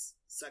US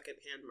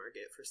secondhand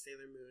market for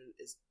Sailor Moon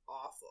is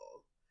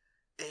awful.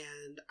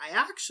 And I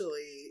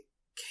actually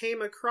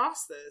came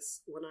across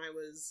this when I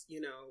was, you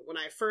know, when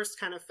I first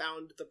kind of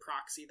found the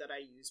proxy that I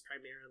use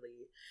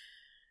primarily.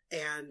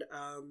 And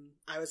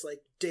I was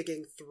like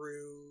digging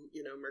through,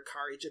 you know,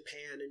 Mercari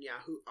Japan and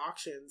Yahoo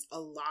Auctions. A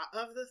lot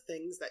of the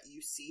things that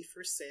you see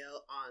for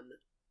sale on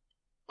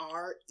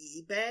our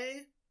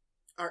eBay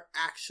are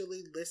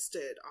actually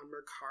listed on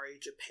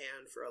Mercari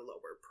Japan for a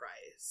lower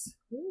price.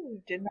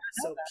 Ooh, did not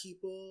know so that.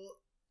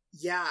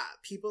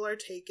 People are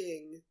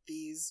taking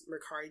these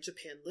Mercari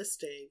Japan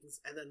listings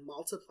and then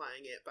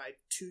multiplying it by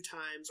 2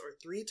 times or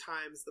 3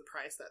 times the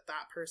price that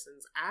that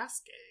person's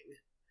asking.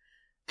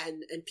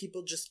 And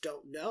people just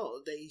don't know.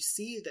 They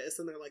see this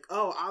and they're like,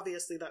 oh,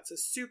 obviously that's a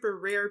super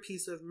rare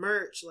piece of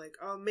merch. Like,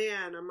 oh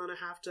man, I'm gonna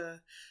have to,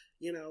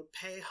 you know,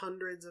 pay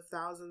hundreds of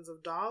thousands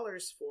of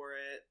dollars for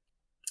it.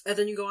 And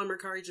then you go on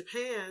Mercari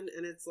Japan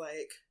and it's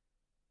like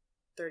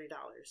 $30.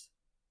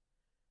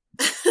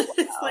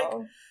 It's like,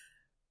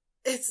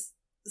 it's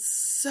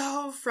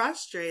so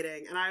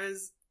frustrating. And I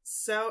was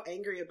so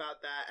angry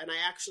about that. And I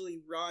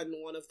actually run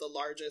one of the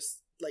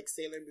largest like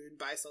Sailor Moon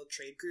buy-sell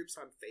trade groups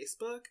on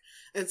Facebook.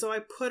 And so I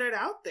put it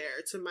out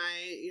there to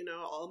my, you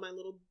know, all my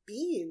little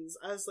beans.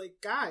 I was like,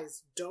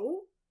 guys,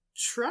 don't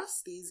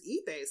trust these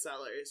eBay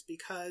sellers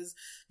because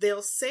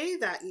they'll say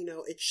that, you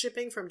know, it's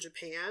shipping from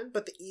Japan,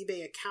 but the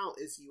eBay account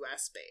is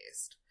US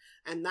based.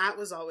 And that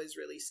was always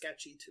really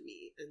sketchy to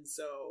me. And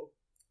so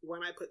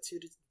when I put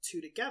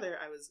two together,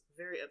 I was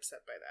very upset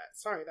by that.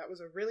 Sorry, that was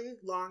a really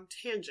long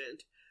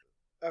tangent.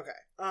 Okay.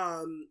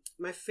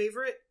 My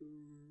favorite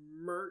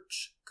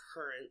merch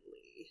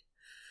currently.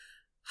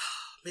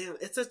 Man,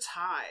 it's a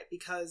tie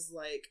because,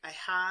 like, I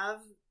have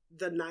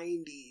the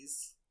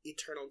 90s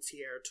Eternal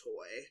Tier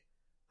toy.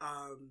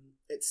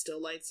 It still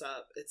lights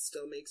up. It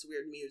still makes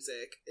weird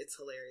music. It's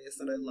hilarious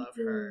and I love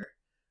her.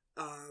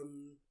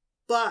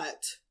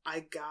 But I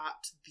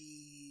got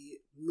the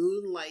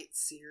Moonlight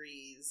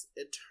series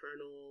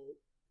Eternal,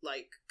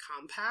 like,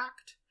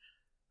 compact.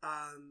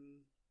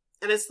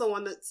 And it's the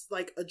one that's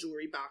like a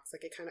jewelry box,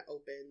 like it kind of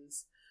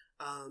opens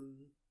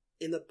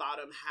in the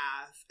bottom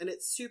half. And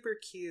it's super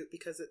cute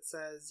because it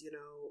says, you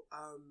know,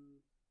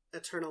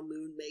 Eternal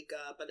Moon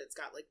makeup, and it's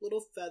got like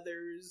little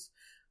feathers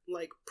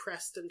like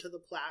pressed into the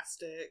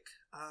plastic.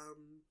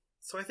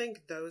 So I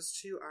think those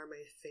two are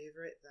my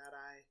favorite that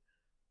I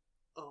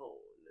own.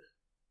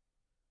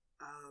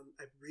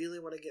 I really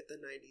want to get the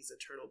 90s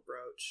Eternal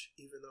brooch,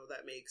 even though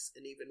that makes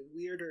an even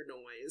weirder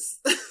noise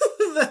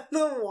than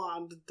the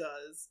wand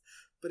does.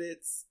 But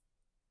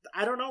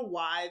I don't know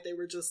why they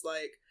were just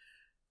like,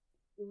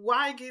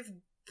 why give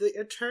the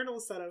Eternal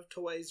set of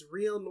toys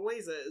real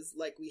noises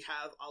like we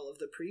have all of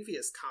the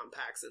previous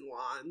compacts and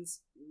wands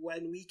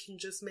when we can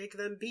just make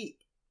them beep?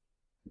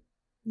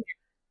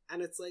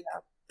 And it's like,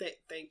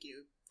 thank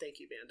you,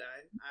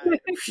 Bandai. I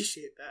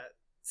appreciate that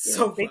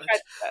so much.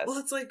 Well,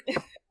 it's like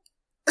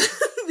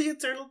the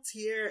Eternal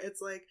Tier, it's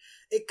like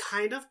it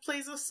kind of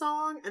plays a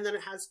song and then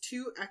it has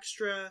two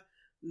extra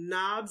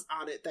knobs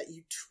on it that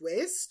you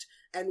twist,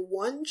 and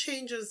one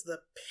changes the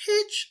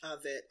pitch of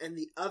it and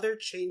the other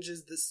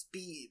changes the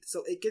speed,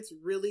 so it gets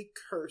really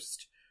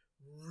cursed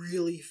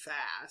really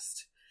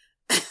fast.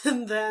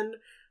 And then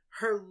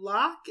her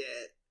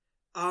locket,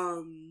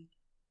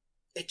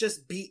 it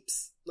just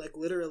beeps, like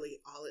literally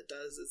all it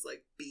does is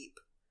like beep.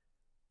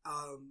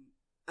 And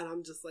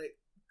I'm just like,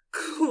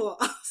 cool,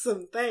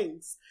 awesome,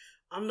 thanks.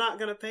 I'm not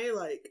gonna pay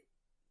like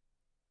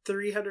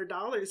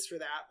 $300 for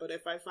that, but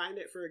if I find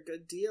it for a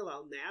good deal,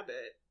 I'll nab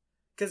it.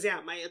 Because yeah,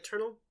 my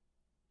Eternal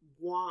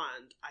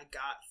wand I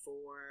got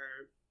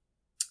for,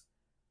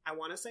 I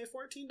want to say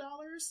 $14,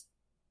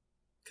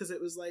 because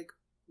it was like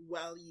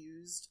well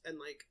used and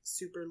like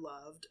super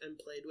loved and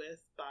played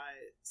with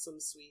by some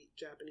sweet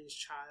Japanese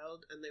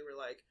child, and they were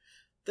like,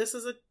 this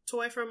is a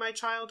toy from my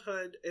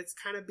childhood, it's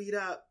kind of beat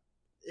up,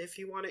 if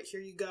you want it,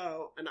 here you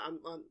go. And I'm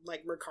on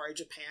like Mercari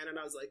Japan, and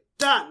I was like,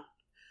 done.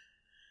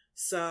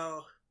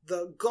 So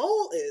the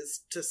goal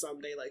is to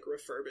someday like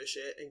refurbish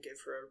it and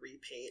give her a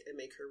repaint and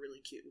make her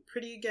really cute and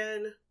pretty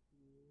again.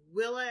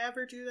 Will I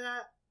ever do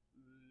that?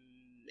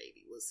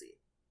 Maybe. We'll see.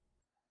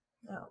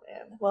 Oh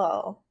man.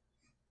 Well,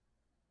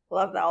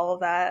 loved all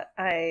of that.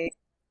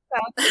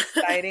 Sounds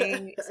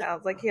exciting.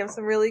 Sounds like you have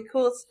some really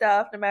cool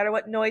stuff, no matter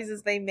what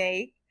noises they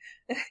make.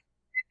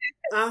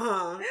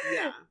 Yeah.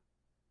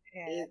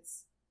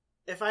 It's,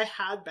 if I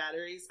had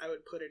batteries, I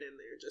would put it in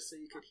there just so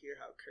you could hear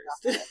how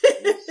cursed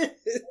it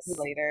is.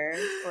 Later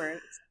or in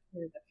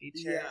the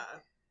future. Yeah.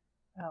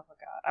 Oh my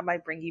god. I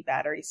might bring you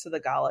batteries to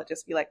the gala.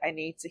 Just be like, I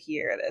need to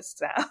hear this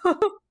sound.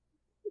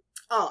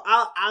 Oh,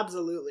 I'll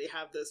absolutely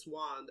have this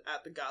wand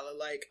at the gala.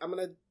 Like, I'm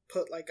gonna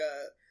put like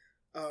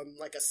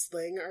a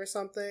sling or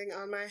something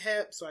on my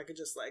hip so I could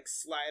just like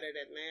slide it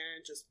in there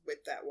and just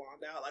whip that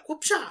wand out like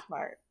whoop-cha!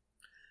 Smart.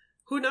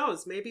 Who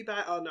knows? Maybe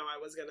by, oh no, I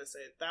was gonna say,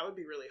 that would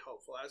be really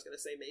hopeful. I was gonna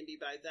say maybe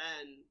by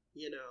then,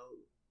 you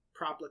know,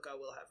 Proplica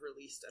will have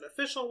released an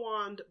official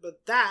wand,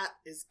 but that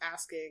is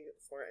asking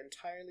for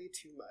entirely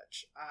too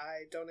much.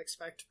 I don't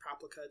expect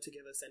Proplica to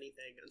give us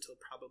anything until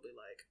probably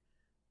like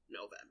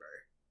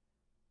November.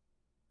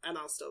 And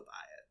I'll still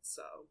buy it,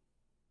 so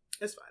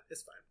it's fine.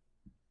 It's fine.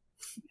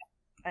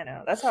 I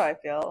know, that's how I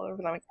feel.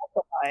 When I'm like,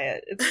 I'll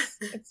buy it.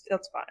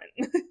 It's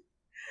fine.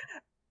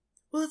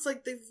 Well, it's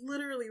like they've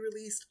literally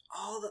released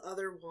all the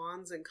other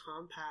wands and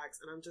compacts,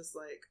 and I'm just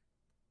like,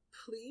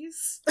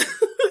 please,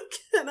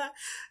 can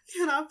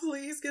I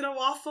please get a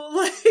waffle?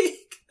 Like,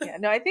 yeah,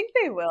 no, I think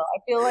they will. I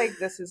feel like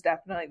this is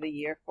definitely the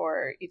year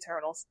for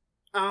Eternals,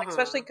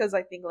 especially because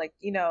I think, like,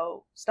 you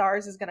know,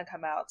 Stars is going to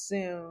come out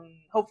soon.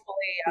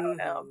 Hopefully, I don't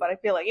know, but I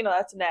feel like, you know,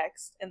 that's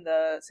next in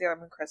the Sailor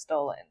Moon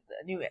Crystal and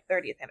the new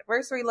 30th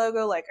anniversary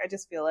logo. Like, I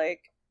just feel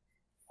like,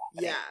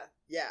 yeah.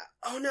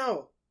 Oh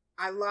no.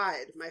 I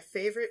lied. My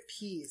favorite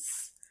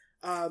piece,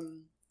 I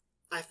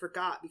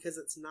forgot because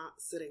it's not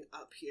sitting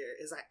up here,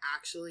 is I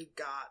actually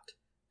got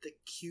the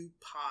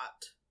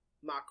Q-Pot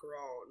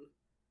Macron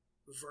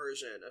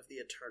version of the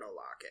Eternal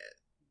Locket.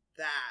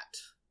 That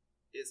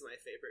is my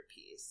favorite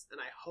piece,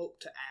 and I hope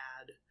to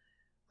add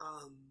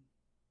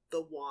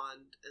the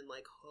wand and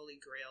like Holy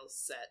Grail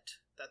set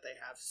that they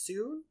have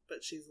soon,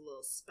 but she's a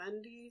little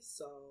spendy,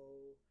 so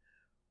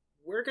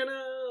we're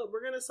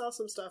gonna sell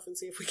some stuff and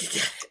see if we can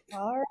get it.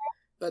 All right.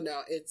 But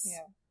no, it's...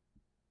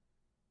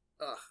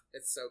 Ugh,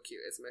 it's so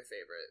cute. It's my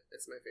favorite.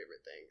 It's my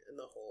favorite thing in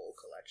the whole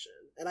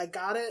collection. And I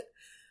got it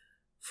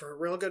for a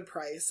real good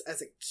price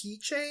as a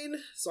keychain,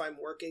 so I'm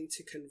working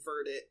to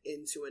convert it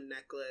into a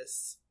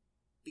necklace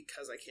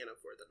because I can't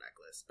afford the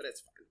necklace, but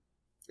it's fine.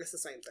 It's the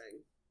same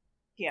thing.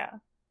 Yeah.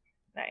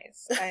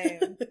 Nice. I'm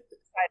excited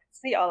to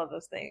see all of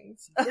those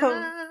things.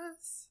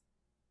 Yes.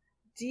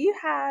 Do you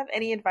have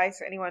any advice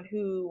for anyone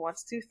who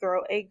wants to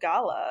throw a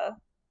gala?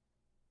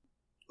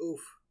 Oof.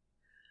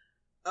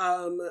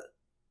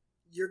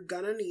 You're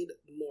gonna need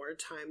more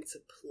time to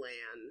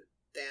plan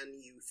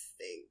than you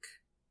think.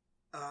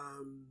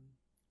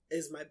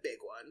 Is my big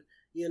one.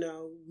 You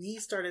know, we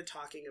started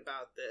talking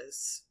about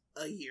this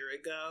a year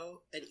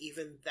ago, and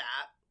even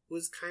that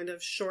was kind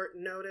of short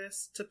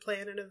notice to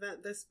plan an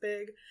event this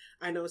big.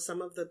 I know some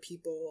of the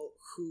people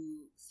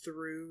who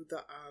threw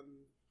the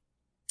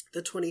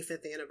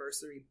 25th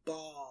anniversary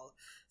ball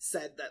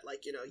said that,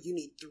 like, you know, you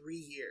need 3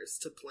 years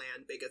to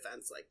plan big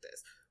events like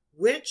this,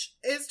 which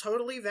is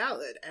totally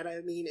valid. And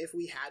I mean, if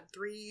we had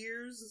 3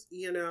 years,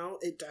 you know,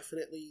 it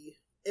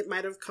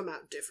might have come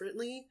out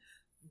differently,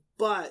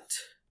 but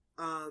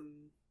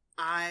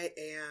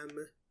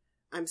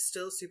I'm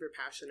still super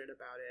passionate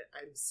about it.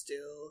 I'm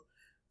still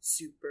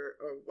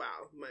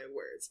wow, my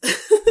words.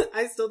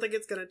 I still think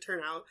it's going to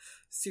turn out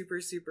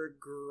super, super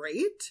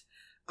great.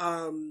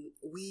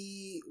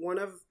 One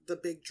of the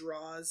big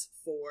draws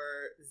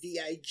for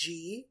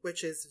VIG,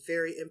 which is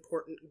very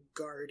important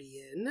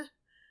Guardian,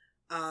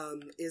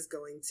 is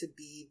going to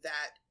be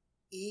that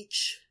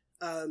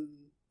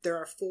there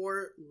are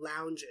 4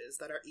 lounges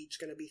that are each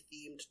going to be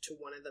themed to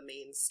one of the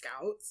main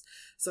scouts.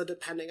 So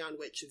depending on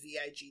which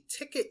VIG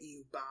ticket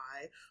you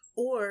buy,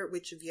 or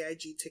which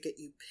VIG ticket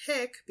you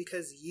pick,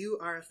 because you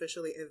are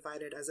officially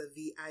invited as a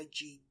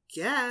VIG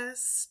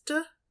guest.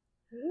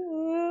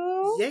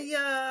 Ooh.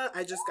 Yeah.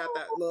 I just got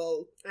that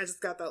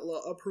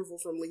little approval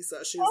from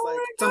Lisa. She was like,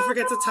 don't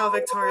forget to tell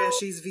Victoria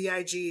she's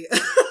VIG. I'm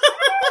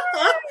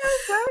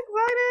so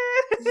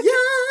excited.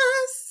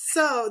 Yes!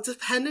 So,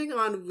 depending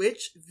on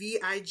which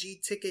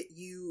VIG ticket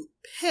you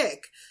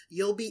pick,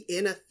 you'll be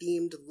in a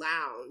themed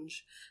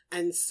lounge.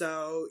 And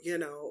so, you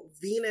know,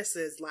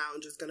 Venus's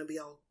lounge is going to be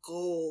all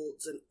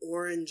golds and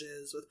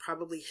oranges with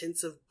probably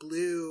hints of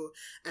blue.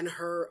 And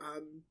her,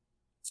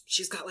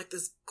 she's got like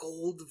this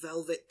gold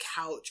velvet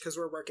couch because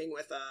we're working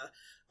with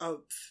a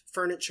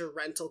furniture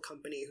rental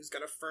company who's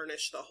going to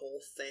furnish the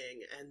whole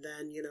thing. And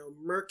then, you know,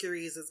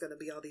 Mercury's is going to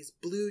be all these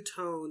blue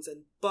tones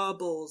and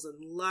bubbles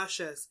and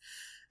luscious.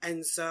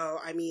 And so,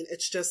 I mean,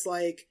 it's just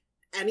like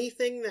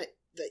anything that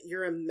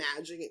you're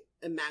imagining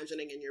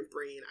in your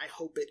brain, I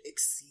hope it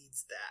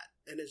exceeds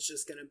that. And it's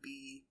just going to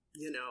be,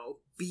 you know,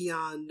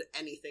 beyond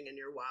anything in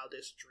your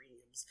wildest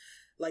dreams.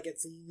 Like,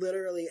 it's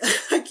literally,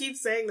 I keep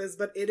saying this,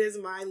 but it is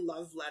my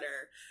love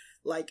letter,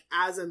 like,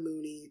 as a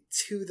Moonie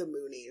to the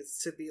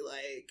Moonies, to be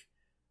like,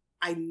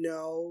 I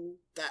know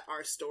that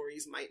our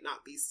stories might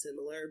not be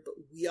similar, but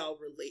we all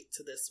relate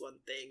to this one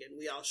thing, and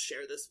we all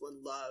share this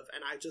one love,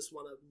 and I just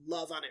want to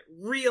love on it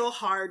real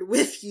hard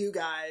with you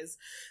guys.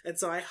 And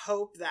so I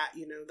hope that,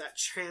 you know, that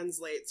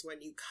translates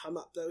when you come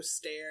up those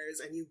stairs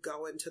and you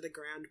go into the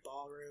grand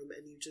ballroom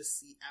and you just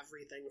see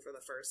everything for the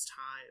first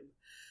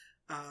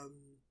time.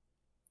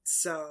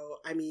 So,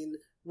 I mean,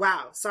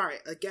 wow, sorry,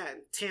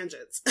 again,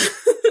 tangents.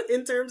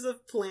 In terms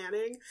of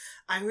planning,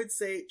 I would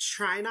say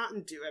try not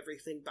and do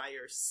everything by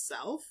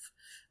yourself.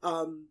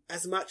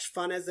 As much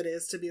fun as it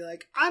is to be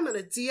like, I'm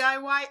gonna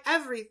DIY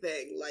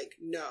everything. Like,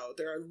 no,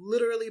 there are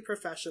literally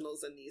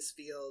professionals in these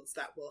fields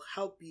that will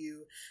help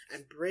you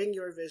and bring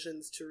your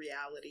visions to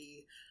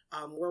reality.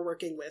 We're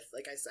working with,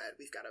 like I said,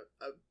 we've got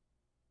a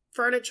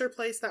furniture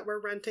place that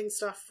we're renting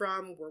stuff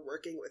from. We're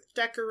working with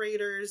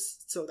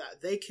decorators so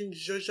that they can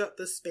zhuzh up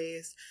the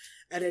space,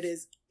 and it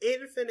is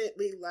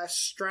infinitely less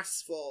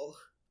stressful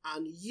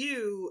on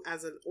you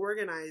as an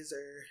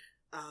organizer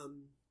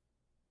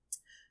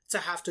to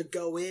have to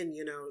go in,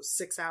 you know,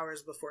 6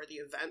 hours before the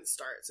event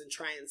starts and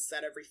try and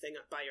set everything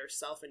up by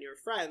yourself and your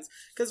friends,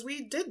 because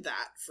we did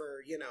that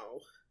for, you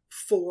know,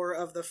 4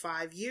 of the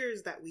 5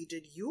 years that we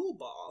did Yule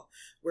Ball,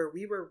 where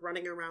we were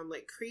running around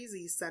like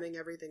crazy setting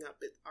everything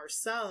up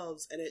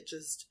ourselves, and it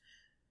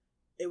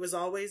was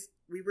always,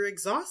 we were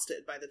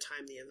exhausted by the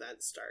time the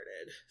event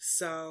started.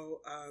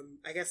 So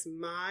I guess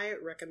my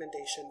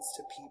recommendations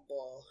to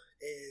people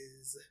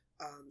is,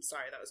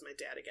 sorry, that was my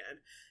dad again,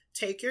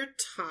 take your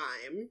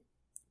time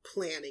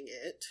planning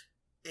it,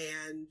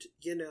 and,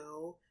 you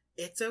know,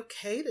 it's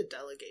okay to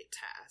delegate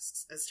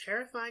tasks. As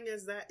terrifying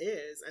as that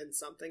is, and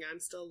something I'm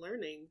still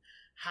learning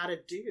how to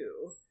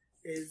do,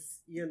 is,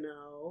 you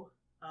know,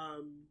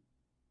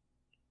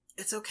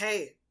 it's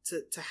okay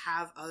to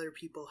have other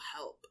people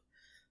help.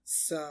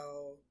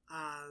 So,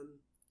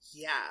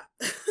 yeah.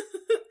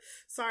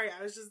 Sorry,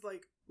 I was just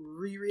like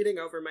rereading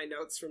over my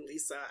notes from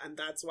Lisa, and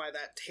that's why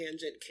that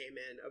tangent came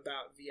in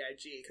about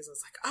VIG, because I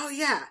was like, oh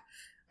yeah,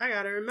 I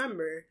gotta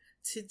remember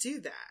to do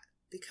that,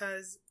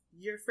 because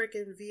you're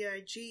freaking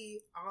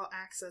VIG all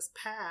access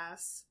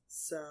pass.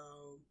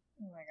 So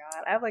Oh my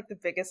god, I have like the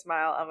biggest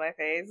smile on my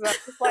face. I'm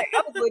just like,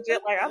 I was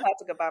legit like, I'm about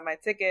to go buy my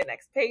ticket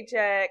next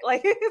paycheck.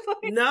 Like, it's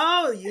like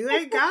No, you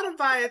ain't gotta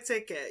buy a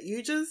ticket.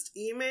 You just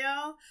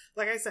email,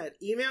 like I said,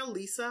 email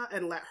Lisa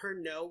and let her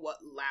know what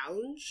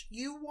lounge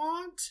you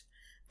want,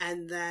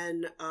 and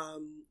then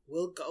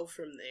we'll go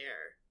from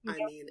there. yeah. I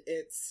mean,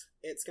 it's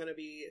gonna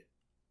be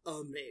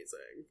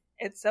amazing.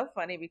 It's so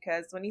funny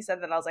because when you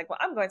said that, I was like, well,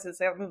 I'm going to the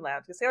Sailor Moon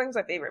Lounge because Sailor Moon's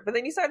my favorite. But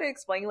then you started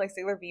explaining like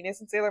Sailor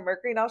Venus and Sailor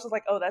Mercury, and I was just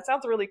like, oh, that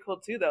sounds really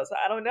cool too, though. So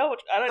I don't know.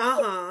 I don't know.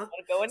 Uh-huh.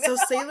 Go in So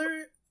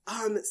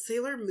now.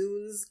 Sailor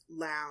Moon's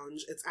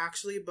lounge, it's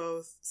actually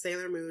both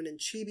Sailor Moon and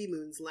Chibi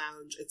Moon's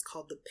lounge. It's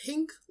called the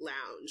Pink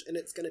Lounge, and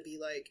it's gonna be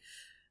like,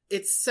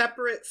 it's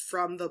separate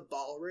from the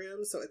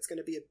ballroom, so it's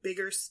gonna be a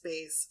bigger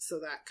space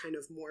so that kind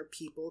of more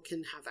people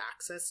can have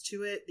access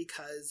to it,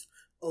 because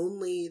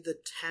only the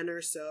 10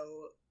 or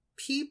so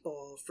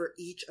people for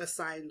each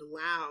assigned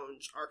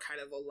lounge are kind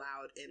of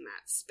allowed in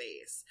that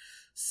space.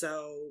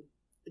 So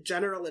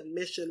general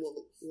admission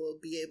will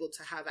be able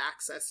to have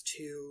access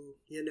to,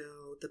 you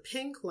know, the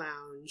Pink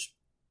Lounge,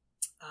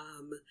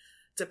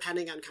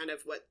 depending on kind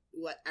of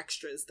what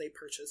extras they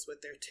purchase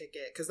with their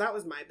ticket. Because that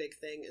was my big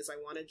thing, is I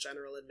wanted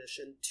general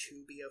admission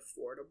to be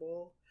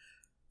affordable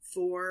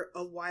for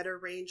a wider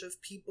range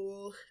of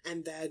people,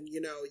 and then,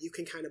 you know, you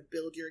can kind of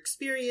build your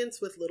experience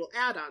with little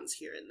add-ons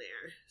here and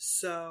there.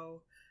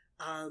 So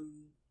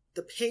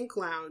the Pink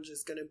Lounge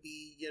is going to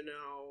be, you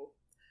know,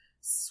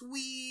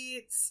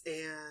 sweets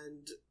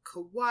and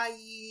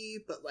kawaii,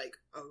 but like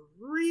a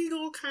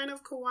regal kind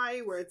of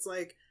kawaii, where it's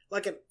like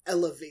an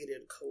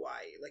elevated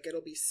kawaii. Like,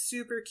 it'll be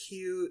super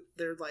cute.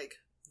 They're like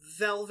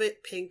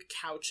velvet pink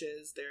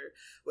couches. They're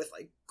with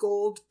like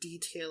gold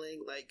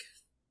detailing, like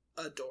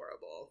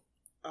adorable.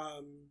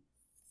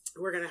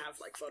 We're gonna have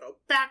like photo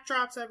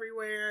backdrops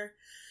everywhere.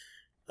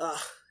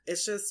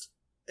 It's just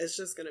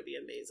gonna be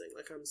amazing.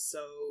 Like, I'm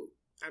so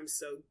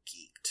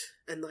geeked,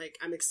 and like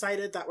I'm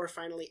excited that we're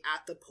finally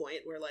at the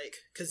point where, like,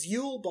 because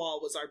Yule Ball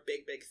was our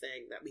big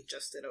thing that we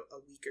just did a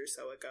week or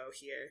so ago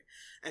here,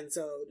 and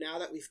so now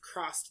that we've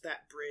crossed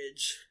that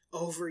bridge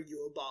over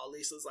Yule Ball,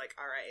 Lisa's like,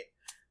 all right,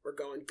 we're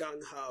going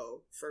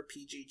gung-ho for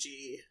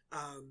PGG,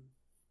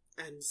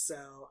 and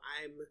so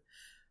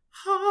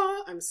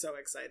I'm so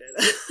excited.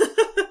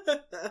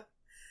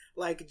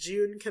 Like,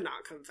 June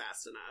cannot come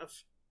fast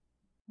enough.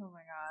 Oh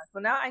my god.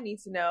 Well, now I need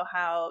to know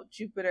how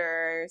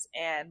Jupiter's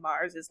and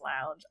Mars's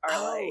lounge are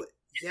like.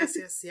 Yes.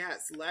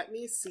 Let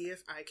me see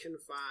if I can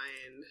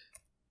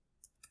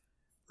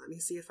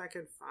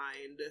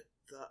find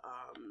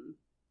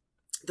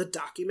the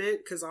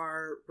document, because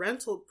our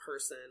rental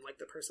person, like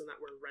the person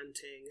that we're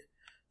renting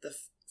the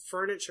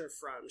furniture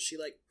from, she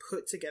like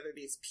put together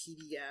these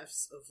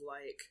PDFs of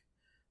like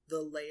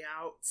the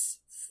layouts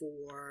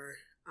for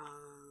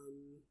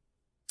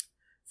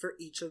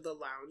each of the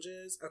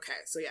lounges.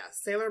 Okay, so yeah,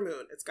 Sailor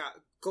Moon, it's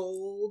got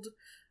gold,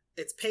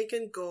 it's pink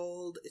and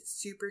gold, it's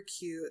super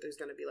cute. There's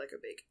gonna be like a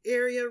big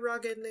area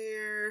rug in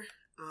there.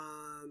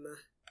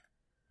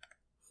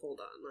 Hold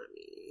on,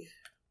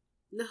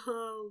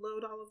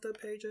 load all of the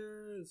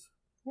pages.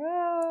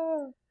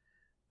 Whoa.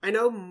 I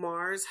know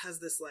Mars has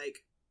this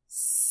like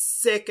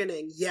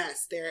sickening,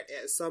 yes, there it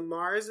is. So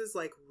Mars is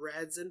like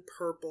reds and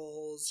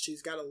purples.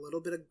 She's got a little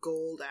bit of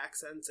gold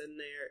accents in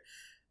there.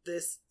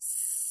 This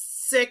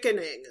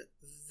sickening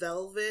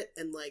velvet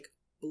and like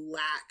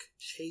black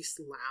chase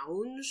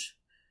lounge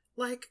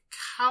like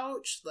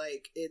couch,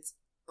 like it's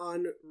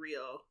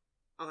unreal.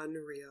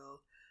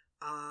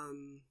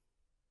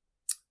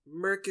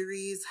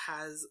 Mercury's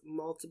has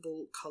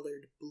multiple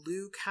colored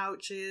blue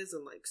couches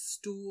and like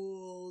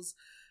stools.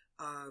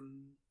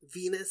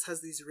 Venus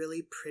has these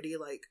really pretty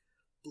like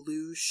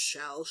blue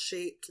shell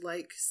shaped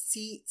like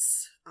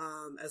seats,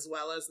 as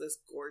well as this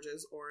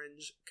gorgeous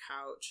orange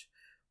couch.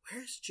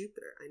 Where's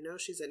Jupiter? I know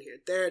she's in here.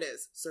 There it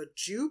is. So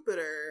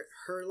Jupiter,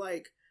 her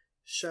like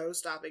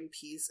show-stopping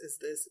piece is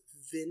this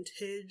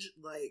vintage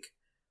like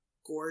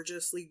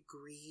gorgeously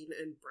green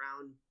and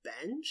brown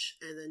bench,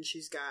 and then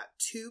she's got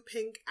two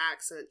pink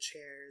accent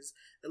chairs.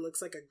 It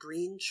looks like a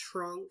green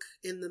trunk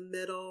in the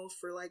middle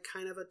for like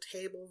kind of a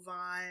table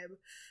vibe.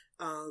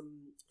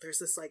 There's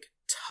this like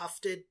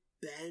tufted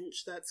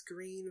bench that's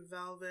green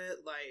velvet.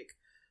 Like,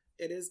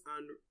 it is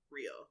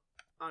unreal.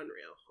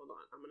 Hold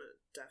on, I'm gonna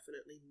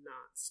definitely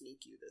not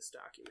sneak you this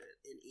document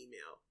in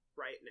email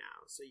right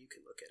now so you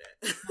can look at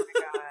it. Oh my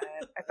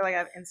god, I feel like I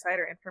have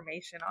insider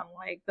information on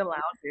like the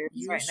lounges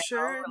You right sure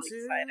now. I'm really do.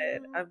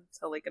 excited. I'm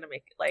totally gonna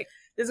make it like,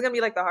 this is gonna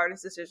be like the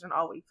hardest decision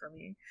all week for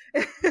me.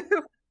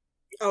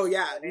 Oh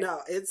yeah,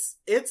 no, it's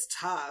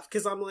tough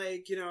because I'm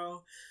like, you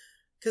know,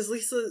 because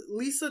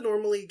Lisa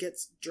normally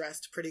gets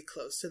dressed pretty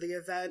close to the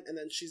event, and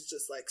then she's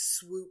just like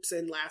swoops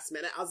in last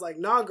minute. I was like,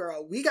 nah,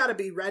 girl, we gotta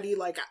be ready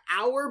like an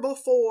hour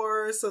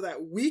before so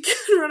that we can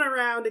run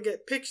around and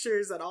get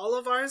pictures at all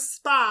of our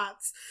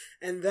spots,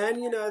 and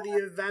then, you know, the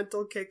event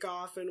will kick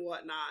off and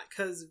whatnot.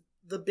 Because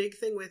the big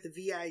thing with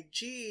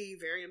VIG,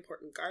 Very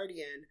Important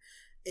Guardian,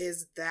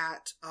 is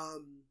that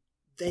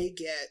they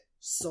get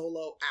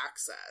solo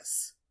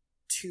access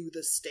to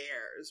the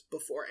stairs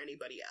before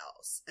anybody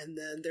else. And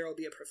then there will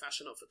be a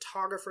professional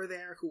photographer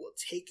there who will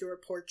take your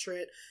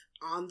portrait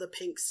on the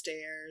pink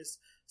stairs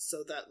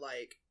so that,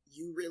 like,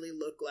 you really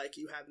look like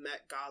you have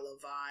Met Gala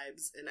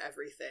vibes and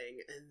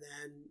everything. And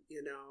then,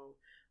 you know,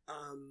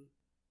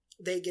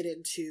 they get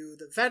into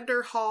the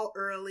vendor hall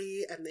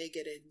early, and they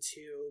get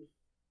into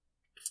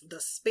the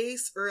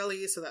space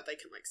early so that they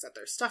can, like, set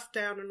their stuff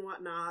down and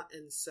whatnot.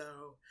 And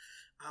so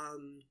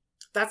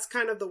that's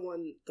kind of the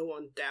one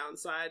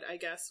downside, I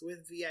guess,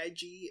 with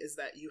VIG, is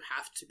that you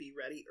have to be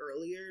ready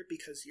earlier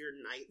because your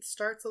night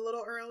starts a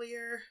little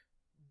earlier,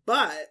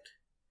 but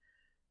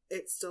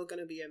it's still going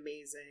to be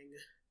amazing.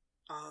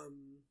 I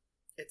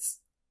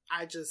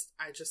just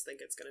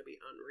think it's going to be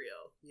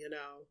unreal, you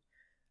know?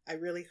 I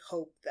really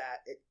hope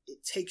that it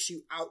takes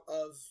you out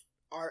of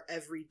our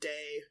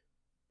everyday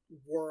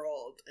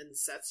world and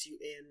sets you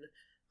in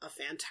a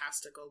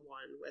fantastical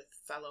one with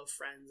fellow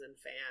friends and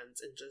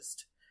fans, and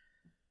just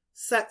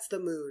sets the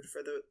mood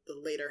for the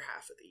later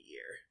half of the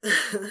year.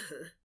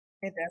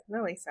 It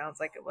definitely sounds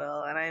like it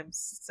will, and I'm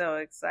so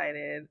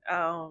excited.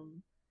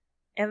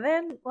 And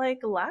then,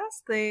 like,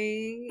 last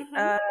thing,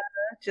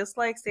 just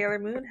like Sailor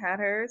Moon had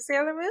her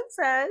Sailor Moon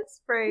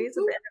Says phrase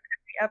at the end of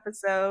every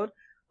episode,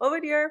 what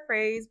would your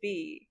phrase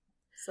be?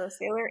 So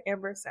Sailor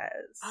Amber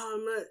says.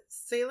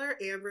 Sailor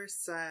Amber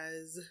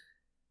says,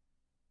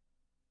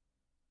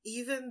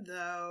 even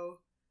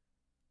though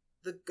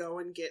the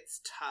going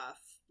gets tough,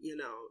 you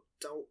know,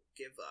 don't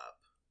give up.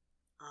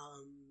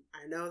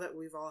 I know that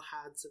we've all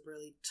had some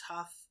really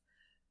tough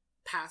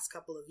past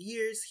couple of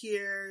years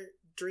here.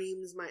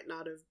 Dreams might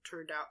not have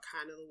turned out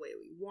kind of the way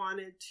we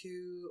wanted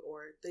to,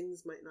 or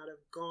things might not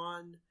have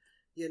gone,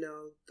 you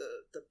know,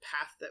 the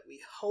path that we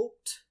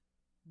hoped.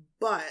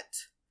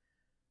 But,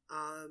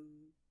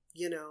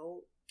 you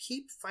know,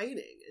 keep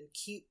fighting and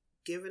keep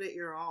giving it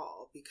your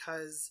all,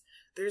 because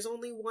there's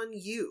only one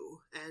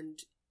you,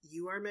 and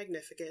you are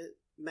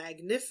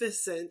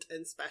magnificent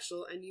and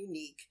special and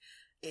unique.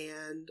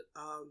 And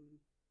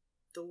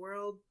the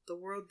world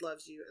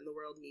loves you, and the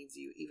world needs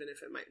you, even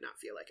if it might not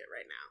feel like it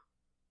right now.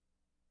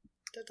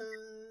 Ta-da!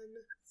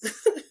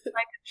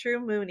 Like a true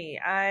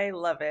Moonie. I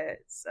love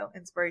it. So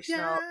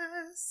inspirational.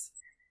 Yes!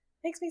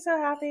 Makes me so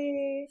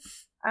happy.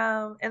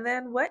 And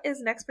then what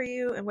is next for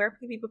you, and where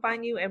can people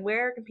find you, and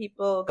where can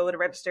people go to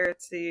register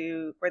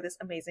for this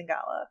amazing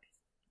gala?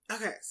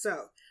 Okay,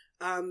 so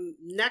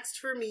next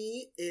for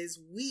me is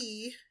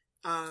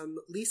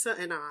Lisa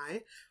and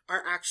I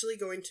are actually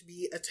going to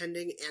be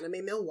attending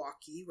Anime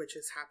Milwaukee, which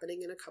is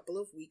happening in a couple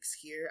of weeks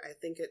here. I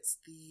think it's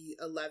the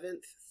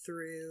 11th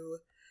through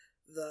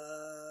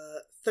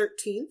the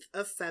 13th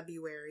of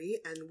February,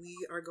 and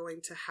we are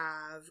going to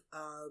have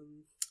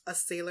a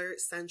Sailor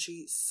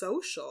Senshi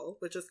social,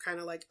 which is kind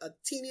of like a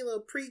teeny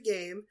little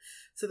pregame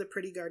to the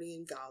Pretty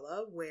Guardian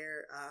Gala,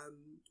 where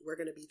we're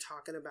going to be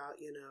talking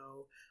about, you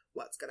know,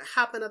 what's going to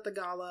happen at the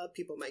gala.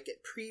 People might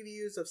get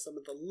previews of some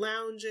of the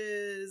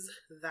lounges,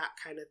 that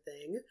kind of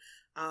thing.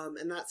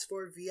 And that's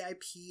for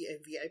VIP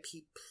and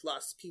VIP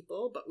plus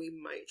people, but we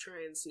might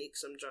try and sneak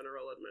some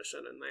general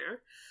admission in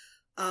there.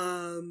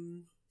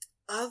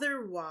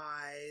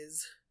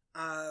 Otherwise,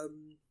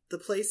 the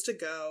place to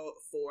go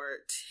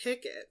for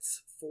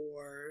tickets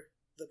for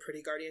the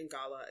Pretty Guardian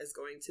Gala is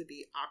going to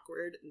be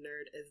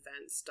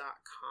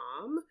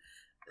awkwardnerdevents.com.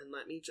 And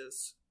let me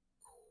just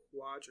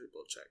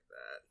quadruple check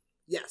that.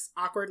 Yes,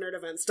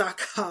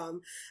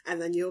 awkwardnerdevents.com,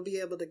 and then you'll be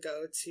able to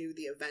go to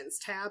the events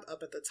tab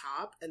up at the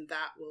top, and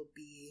that will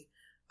be,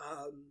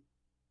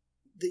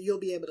 you'll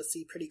be able to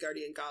see Pretty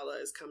Guardian Gala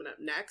is coming up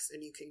next,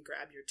 and you can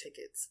grab your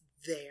tickets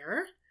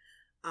there.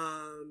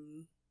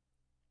 And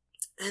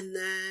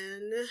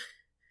then,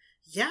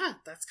 yeah,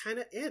 that's kind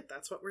of it.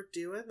 That's what we're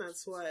doing.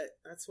 That's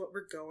what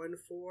we're going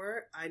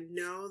for. I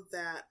know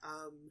that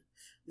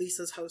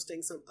Lisa's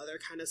hosting some other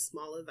kind of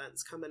small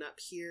events coming up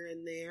here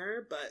and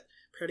there, but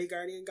Pretty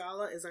Guardian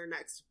Gala is our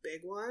next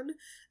big one,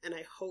 and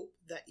I hope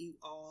that you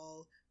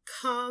all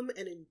come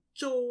and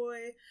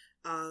enjoy.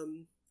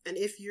 And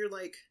if you're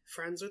like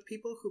friends with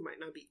people who might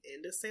not be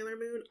into Sailor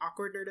Moon,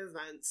 Awkward Nerd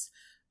Events,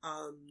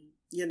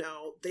 you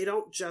know, they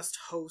don't just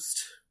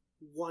host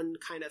one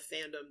kind of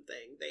fandom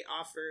thing. They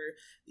offer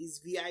these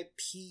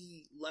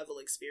VIP level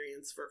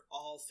experience for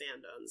all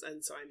fandoms.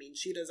 And so, I mean,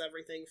 she does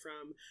everything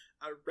from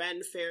a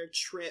Ren Fair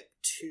trip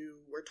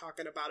to, we're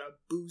talking about a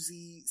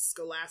boozy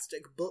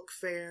Scholastic book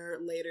fair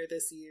later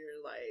this year.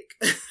 Like,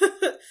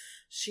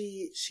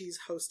 she's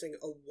hosting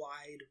a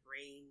wide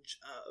range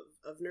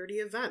of nerdy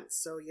events.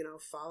 So, you know,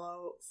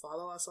 follow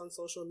us on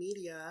social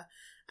media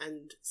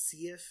and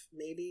see if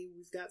maybe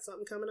we've got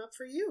something coming up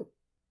for you.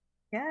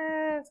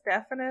 Yes,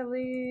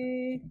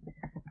 definitely.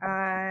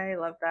 I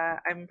love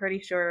that. I'm pretty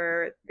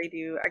sure they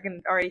do. I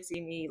can already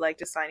see me like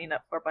just signing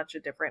up for a bunch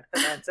of different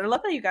events. And I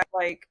love that you guys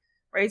like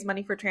raise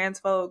money for trans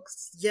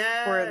folks.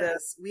 Yes, for the,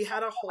 we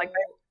had a whole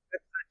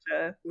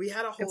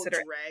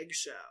drag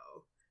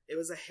show. It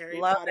was a Harry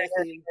Potter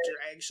themed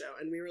drag show,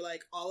 and we were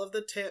like, all of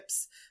the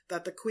tips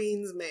that the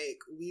queens make,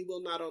 we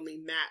will not only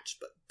match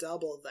but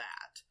double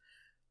that.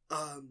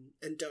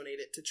 and donate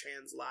it to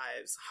Trans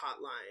Lives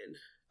Hotline.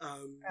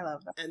 I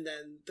love that. And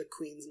then the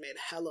Queens made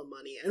hella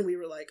money, and we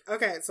were like,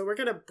 okay, so we're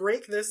gonna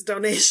break this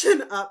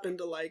donation up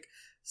into like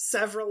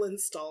several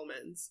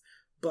installments.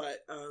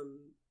 But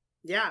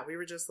yeah, we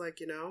were just like,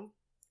 you know,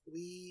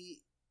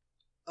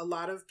 a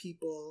lot of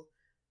people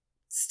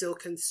still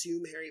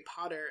consume Harry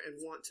Potter and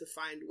want to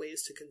find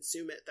ways to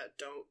consume it that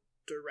don't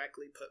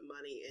directly put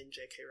money in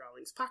J.K.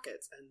 Rowling's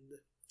pockets, and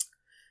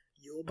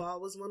Yule Ball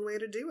was one way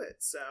to do it.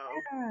 So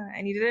yeah,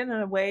 and you did it in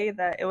a way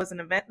that it was an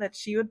event that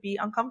she would be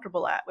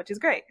uncomfortable at, which is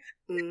great.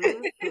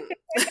 Mm-hmm.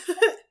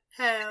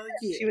 Hell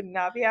yeah. She would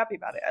not be happy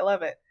about it. I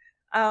love it.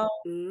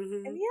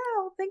 Mm-hmm. And yeah,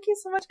 well, thank you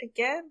so much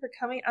again for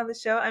coming on the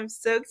show. I'm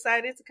so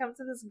excited to come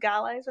to this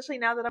gala, especially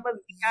now that I'm a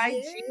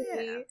VIG.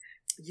 Yeah.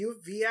 You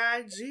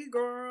VIG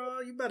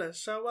girl, you better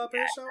show up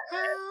and show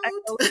out.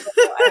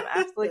 I'm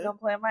absolutely gonna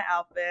plan my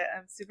outfit.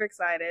 I'm super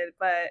excited,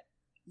 but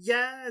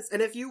yes,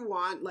 and if you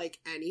want like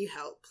any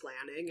help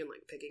planning and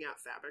like picking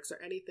out fabrics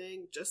or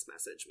anything, just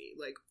message me.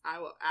 Like, I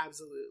will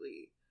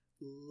absolutely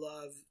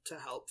love to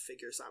help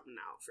figure something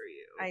out for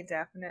you. I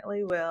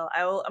definitely will.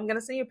 I'm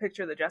gonna send you a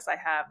picture of the dress I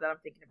have that I'm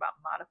thinking about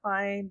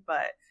modifying,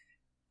 but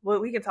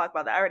we can talk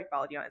about that. I already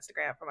followed you on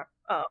Instagram for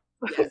my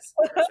Yes,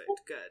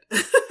 perfect,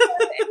 good.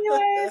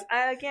 Anyways,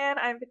 again,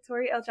 I'm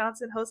Victoria L.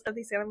 Johnson, host of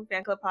the Sailor Moon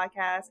Fan Club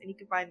podcast, and you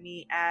can find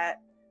me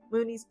at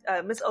Moonies,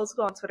 Miss Old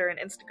School on Twitter and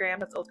Instagram.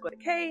 That's Old School with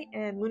a K,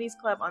 and Moonies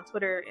Club on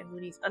Twitter and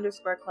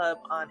Moonies_Club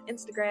on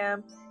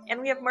Instagram. And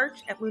we have merch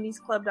at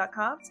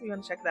mooniesclub.com, so if you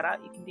want to check that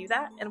out, you can do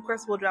that. And of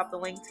course, we'll drop the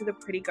link to the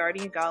Pretty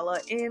Guardian Gala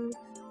in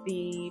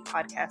the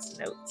podcast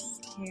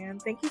notes.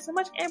 And thank you so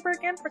much, Amber,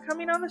 again, for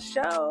coming on the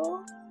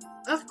show.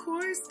 Of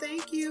course,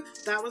 thank you.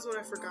 That was what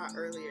I forgot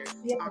earlier.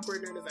 Yeah.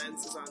 Awkward Nerd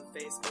Events is on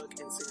Facebook,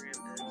 Instagram,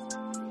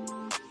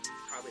 and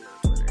probably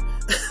not Twitter.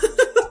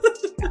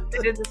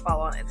 I did just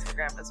follow on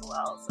Instagram as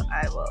well, so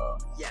I will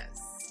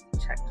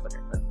check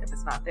Twitter. But if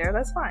it's not there,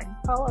 that's fine.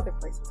 Follow other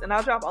places. And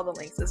I'll drop all the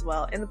links as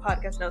well in the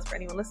podcast notes for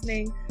anyone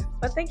listening.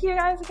 But thank you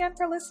guys again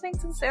for listening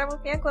to the Sailor Moon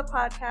Fan Club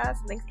podcast.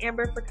 And thanks,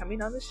 Amber, for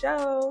coming on the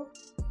show.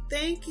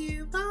 Thank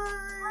you.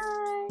 Bye.